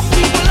 Look,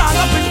 people all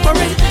up in for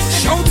it.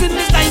 Shouting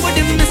this time with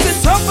them misses.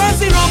 So fast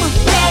the rum,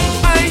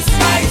 ice,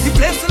 ice. The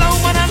place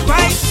alone one and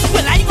right.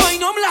 Well, I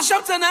going home lash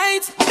out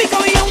tonight.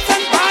 Because we out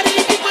and party,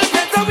 the people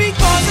better we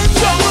causing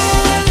trouble.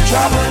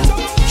 Trouble,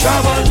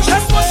 trouble.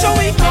 Just watch how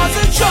we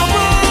causing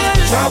trouble.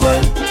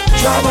 Trouble,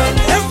 trouble.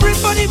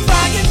 Everybody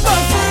bagging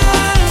button,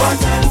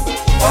 button,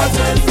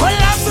 button. Well,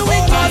 after we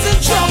causing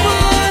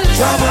trouble,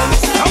 trouble.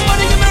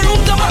 Somebody give me room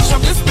to mash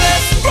up this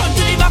place. Front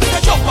to the back, I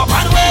jump up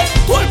and way.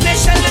 Whole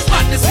place shelless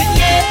madness in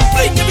here.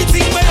 Bring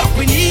everything way up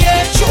in the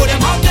air. Show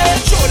them up there,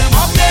 show them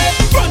up there.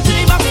 Front to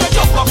the back, I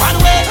jump up and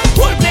way.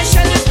 Whole place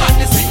shelless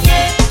madness in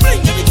here.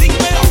 Bring everything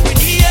way up in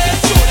the air.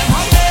 Show them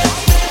up there.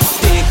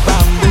 Take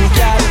bamboo,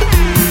 gal.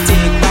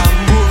 Take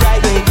bamboo,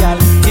 ride it, gal.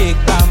 Take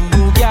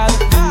bamboo, gal.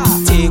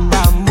 Take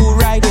bamboo,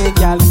 ride it,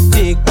 gal.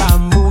 Take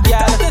bamboo,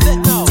 gal.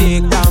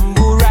 Take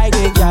bamboo, ride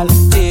it, gal.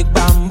 Take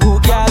bamboo,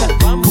 gal.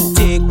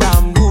 Take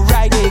bamboo,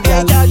 ride it,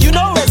 gal. Hey, gal, you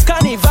know it's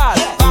carnival.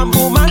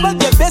 Bamboo man,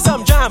 but you pay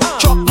some jam.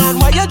 Truck man,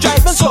 why you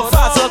driving so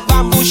fast? Look,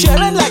 bamboo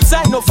sharing like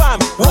side no farm.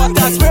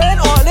 Water spraying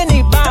all in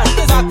the band.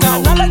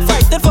 Bacchanal like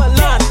fighting for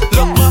land.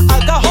 Look, my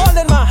alcohol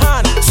in my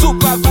hand.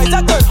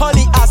 Supervisor turn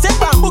honey, I say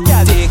bamboo,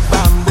 gal. Take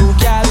bamboo,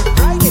 gal.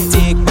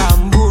 Take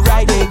bamboo,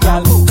 ride it,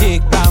 gal.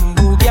 Take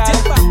bamboo, gal.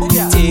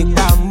 Take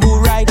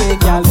bamboo, ride it,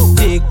 gal.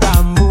 Take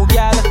bamboo,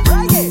 gal.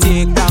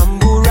 Take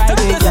bamboo, ride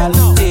it, gal.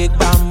 Take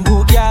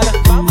bamboo, gal.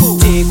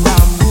 Take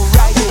bamboo,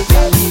 ride it,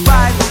 gal.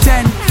 5,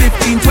 10,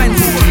 15, 20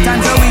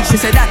 times a week. She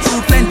said that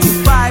too plenty.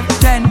 5,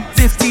 10,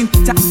 15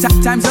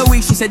 times a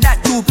week. She said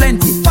that too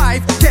plenty.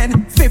 5,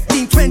 10,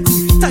 15,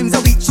 20 times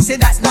a week. She said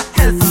that's not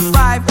healthy.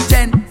 5,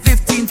 10,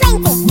 15,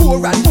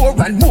 more and more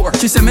and more.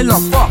 She said me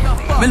love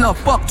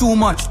fuck too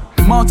much.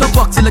 Mount a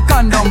fuck till the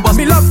condom bust.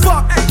 Me love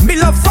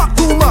fuck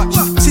too much.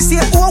 She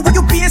said, oh, will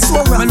you be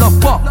so rough?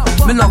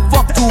 Me love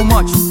fuck too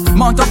much.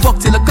 Mount a fuck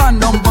till the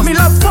condom bust.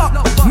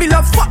 Me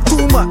love fuck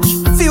too much.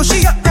 feel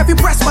she up, every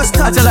breast must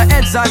touch. I tell her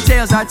heads are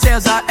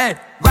tails are head.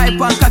 Ripe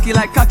and cocky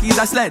like cocky's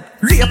a sled.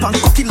 Lay up and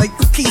cocky like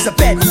cookies a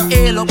bed.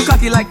 Ale up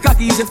cocky like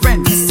cocky's a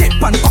friend. Sip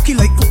and cocky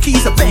like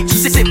cookies a bench.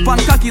 Sip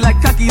and cocky like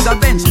cocky's a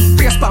bench.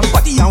 Face pan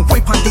body and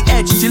wipe on the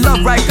edge. She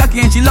love right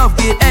cocky and she love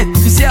get head.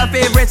 She say her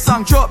favorite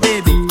song, choke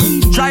baby.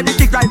 Drive the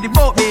dick, drive the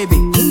boat baby.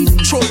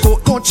 Choke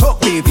out, don't choke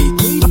baby.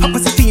 Her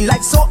pussy feel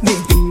like salt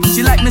baby.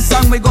 She like me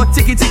song, we go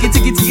ticky ticky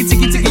ticky ticky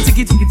ticky ticky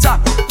ticky ticky tock.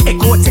 It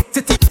go tick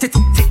tick tick tick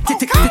tick tick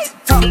tick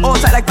tock. All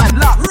tight like that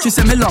lock. She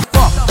say me love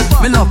fuck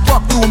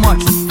too much.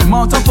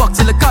 Mount up fuck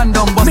till the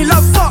condom bust. Me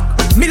love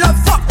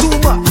fuck too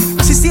much.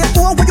 She say,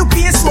 oh, when you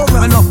pay so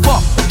much.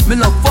 Me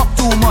love fuck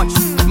too much.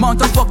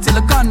 Mount up fuck till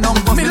the condom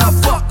bust.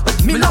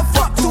 Me love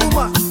fuck too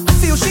much.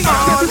 Feel she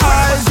all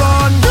eyes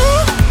on you.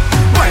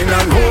 Wine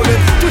and hold it.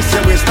 Twist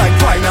your waist like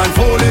twine and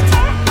fold it.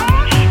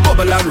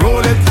 Bubble and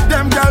roll it.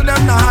 Them girl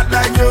them not hot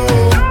like you.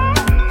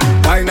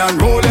 Wine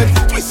and roll it.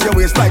 Twist your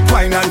waist like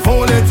twine and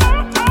fold it.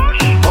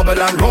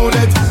 Bubble and roll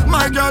it.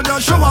 My girl,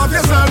 just show off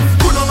yourself.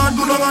 Good on and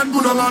bend.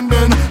 Good on and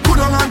bend.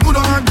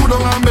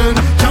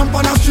 Jump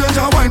on a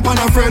stranger, wine on a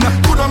friend.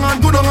 Good on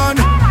and bend. Good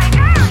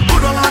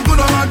on and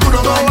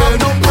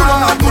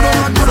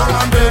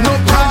bend.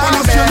 Jump on a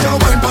stranger,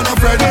 wine on a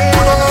friend.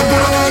 Good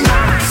on.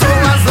 So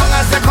as long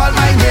as they call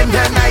my name,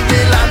 then I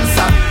will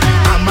answer.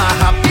 I'm a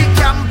happy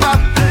camper,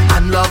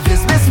 and love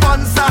is my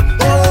sponsor.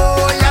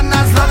 Oh, and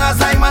as long as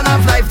I'm man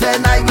of life,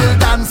 then I will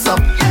dance up.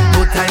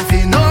 No time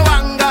for no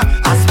anger.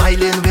 I'm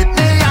smiling with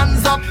me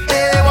hands up.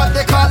 Hey, what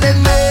they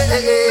calling me?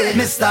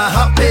 Mr.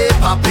 Happy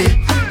Papi,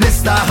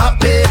 Mr.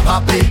 Happy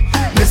Papi,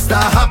 Mr.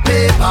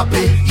 Happy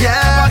Papi.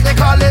 Yeah, what they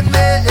calling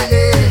me?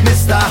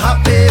 Mr.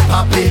 Happy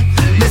Papi,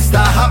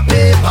 Mr.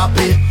 Happy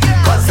Papi.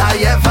 Cause I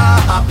ever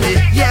happy.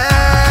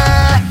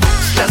 Yeah.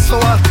 Stress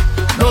for her,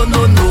 no.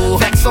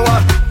 Vex for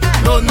her,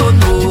 no.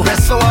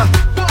 Press for her,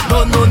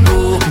 no.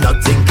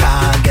 Nothing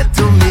can get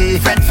to me.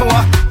 Fret for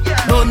her,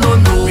 no.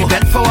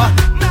 Regret for her,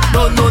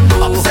 no.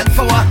 Upset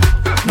for her,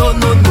 no.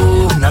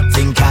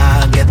 Nothing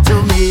can get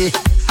to me.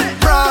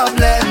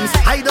 Problems,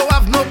 I don't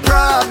have no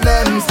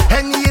problems.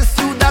 Any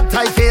issue that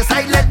I face,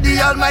 I let the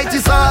Almighty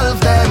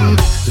solve them.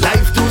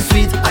 Life too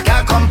sweet, I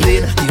can't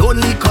complain. The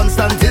only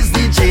constant is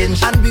the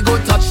change, and we go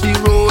touch the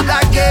road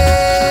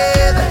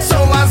again. So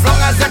as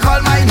long as you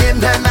call my name,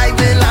 then I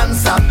will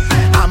answer.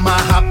 I'm a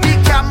happy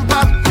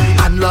camper,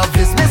 and love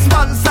is my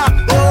sponsor.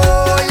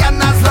 Oh, and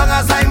as long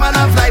as I'm man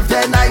of life,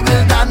 then I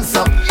will dance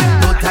up.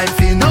 No time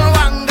for no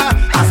anger,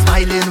 I'm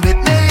smiling with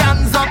me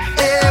hands up.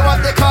 Hey,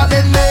 what they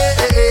calling me?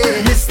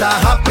 Mr.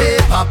 Happy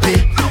Papi,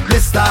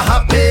 Mr.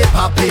 Happy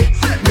Papi,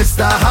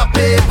 Mr.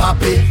 Happy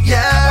Papi.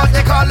 Yeah, what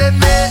they calling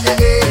me?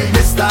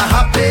 Mr.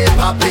 Happy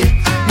Papi,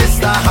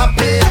 Mr.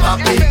 Happy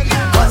Papi.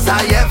 Cause I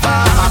ever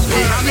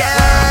happy,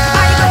 yeah. I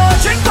go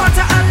drink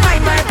water and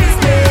mind my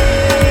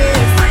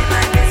business.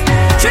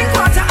 Drink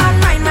water and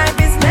mind my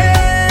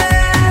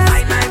business. I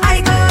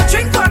go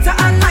drink water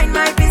and mind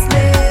my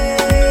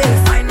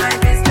business.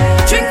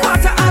 Drink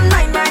water and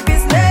mind my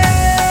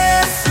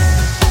business.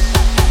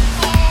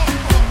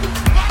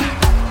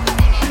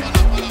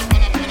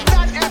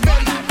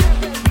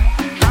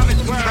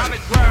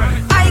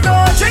 I go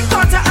drink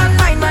water and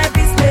mind my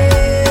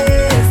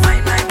business.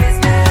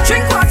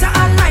 Drink water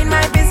and mind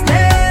my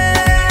business.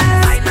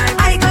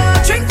 I go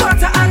drink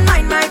water and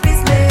mind my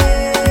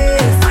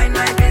business.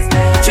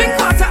 Drink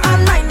water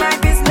and mind my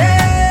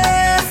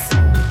business.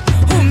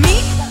 Who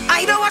me?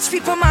 I don't watch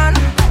people, man.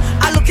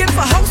 I'm looking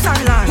for house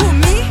and land. Who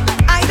me?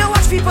 I don't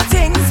watch people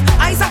things.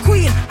 I's a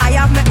queen, I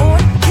have my own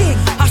king.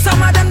 Have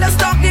some of them that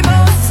stalk the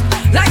most,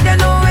 like they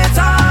know it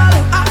all.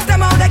 Ask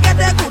them how they get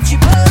their Gucci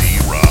purse.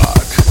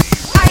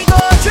 I go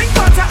drink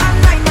water and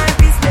mind my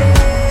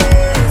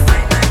business.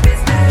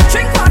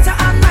 Drink water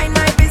and mind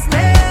my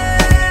business.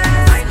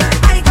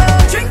 I go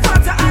drink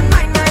water and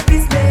mind my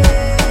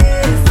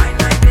business.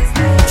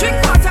 Drink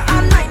water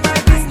and mind my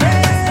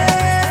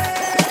business.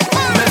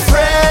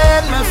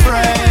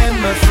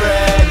 My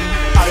friend,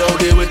 are you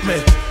there with me?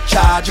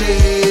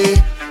 Chargy,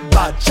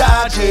 bad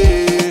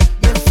chargy.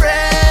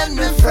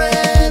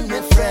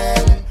 My friend,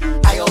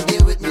 are you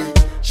there with me?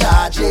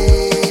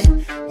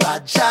 Chargy,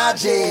 bad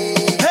chargy.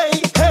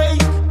 Hey,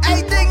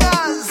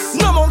 thingers.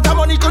 no amount of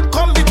money could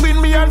come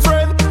between me and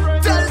friend.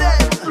 Tell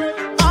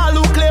them, All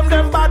who claim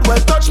them bad will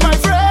touch my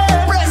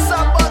friend. press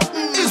a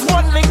button. Is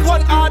one link,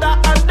 one order,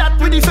 and that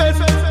we defend.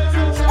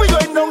 We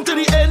going down to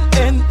the end.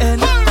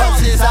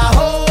 Cause it's a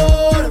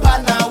whole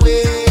van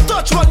away.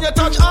 Touch one, you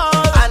touch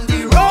all. And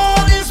the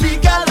road is the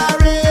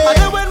gallery. And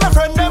then when my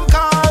friend them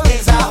call,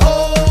 It's a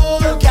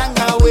whole gang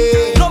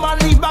away. no man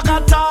leave back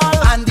at all.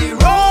 And the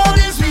road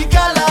is the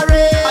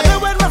gallery. And then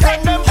when my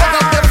friend them Hug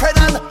up call, your friend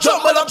and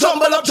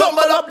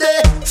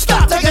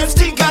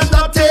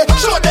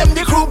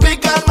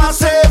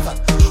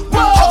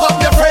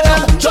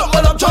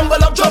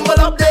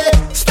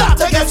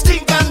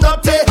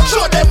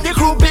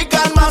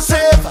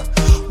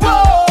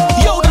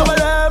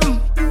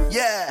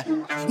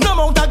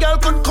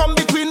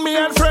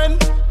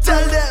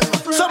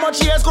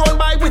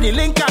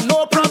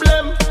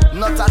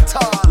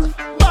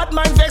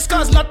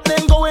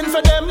going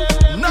for them.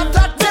 Not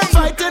that them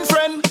fighting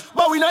friend,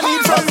 but we not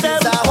need from them.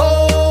 It's a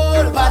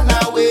whole pan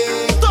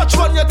away. Touch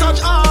one, you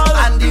touch all.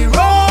 And the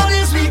road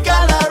is we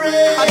gallery.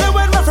 And then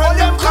when my friend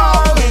them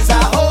come, it's a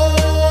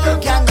whole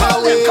gang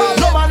away.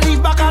 No man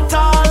leave back at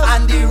all.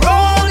 And the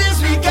road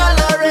is we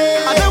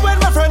gallery. And then when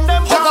my friend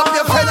them come, hug up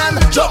your friend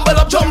and jumble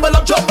up, jumble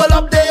up, jumble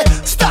up there.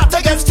 Start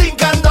against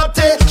stink and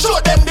dirty. Show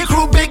them the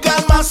crew big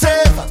and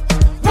massive.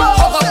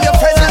 Hug up your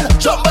friend and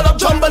jumble up,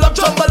 jumble up,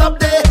 jumble up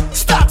there.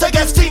 Start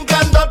against stink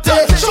and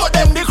dirty. Show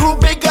them the crew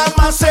big and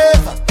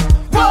massive.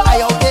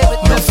 I out there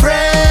with my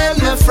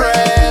friend, my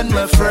friend,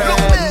 my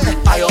friend.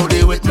 I out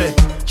there with me,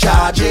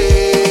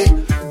 Chargy,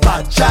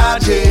 bad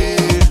Chargy.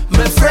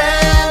 My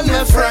friend,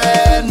 my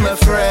friend, my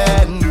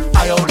friend.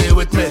 I out there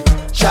with me,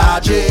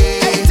 Chargy,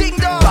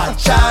 bad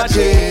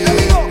Chargy.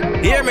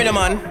 Hear me, no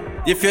man.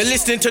 If you're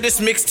listening to this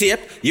mixtape,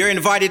 you're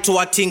invited to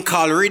a thing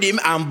called Rhythm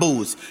and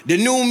Booze, the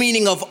new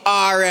meaning of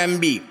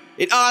R&B.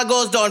 It all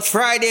goes down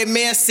Friday,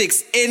 May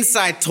 6th,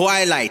 inside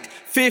Twilight,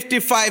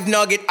 55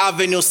 Nugget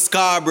Avenue,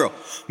 Scarborough.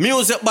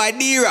 Music by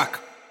D-Rock,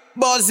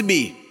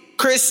 Busby,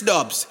 Chris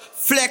Dubs,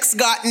 Flex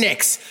Got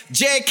Next,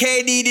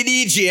 JKD the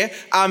DJ,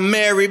 and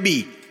Mary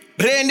B.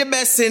 Playing the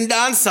best in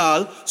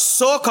dancehall,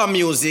 soca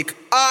music,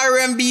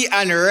 R&B,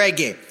 and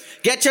reggae.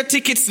 Get your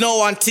tickets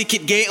now on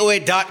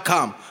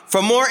ticketgateway.com.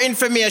 For more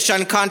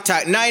information,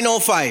 contact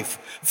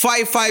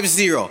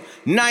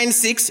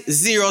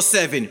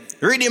 905-550-9607.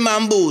 Rhythm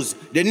and Booze,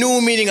 the new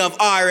meaning of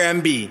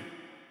R&B.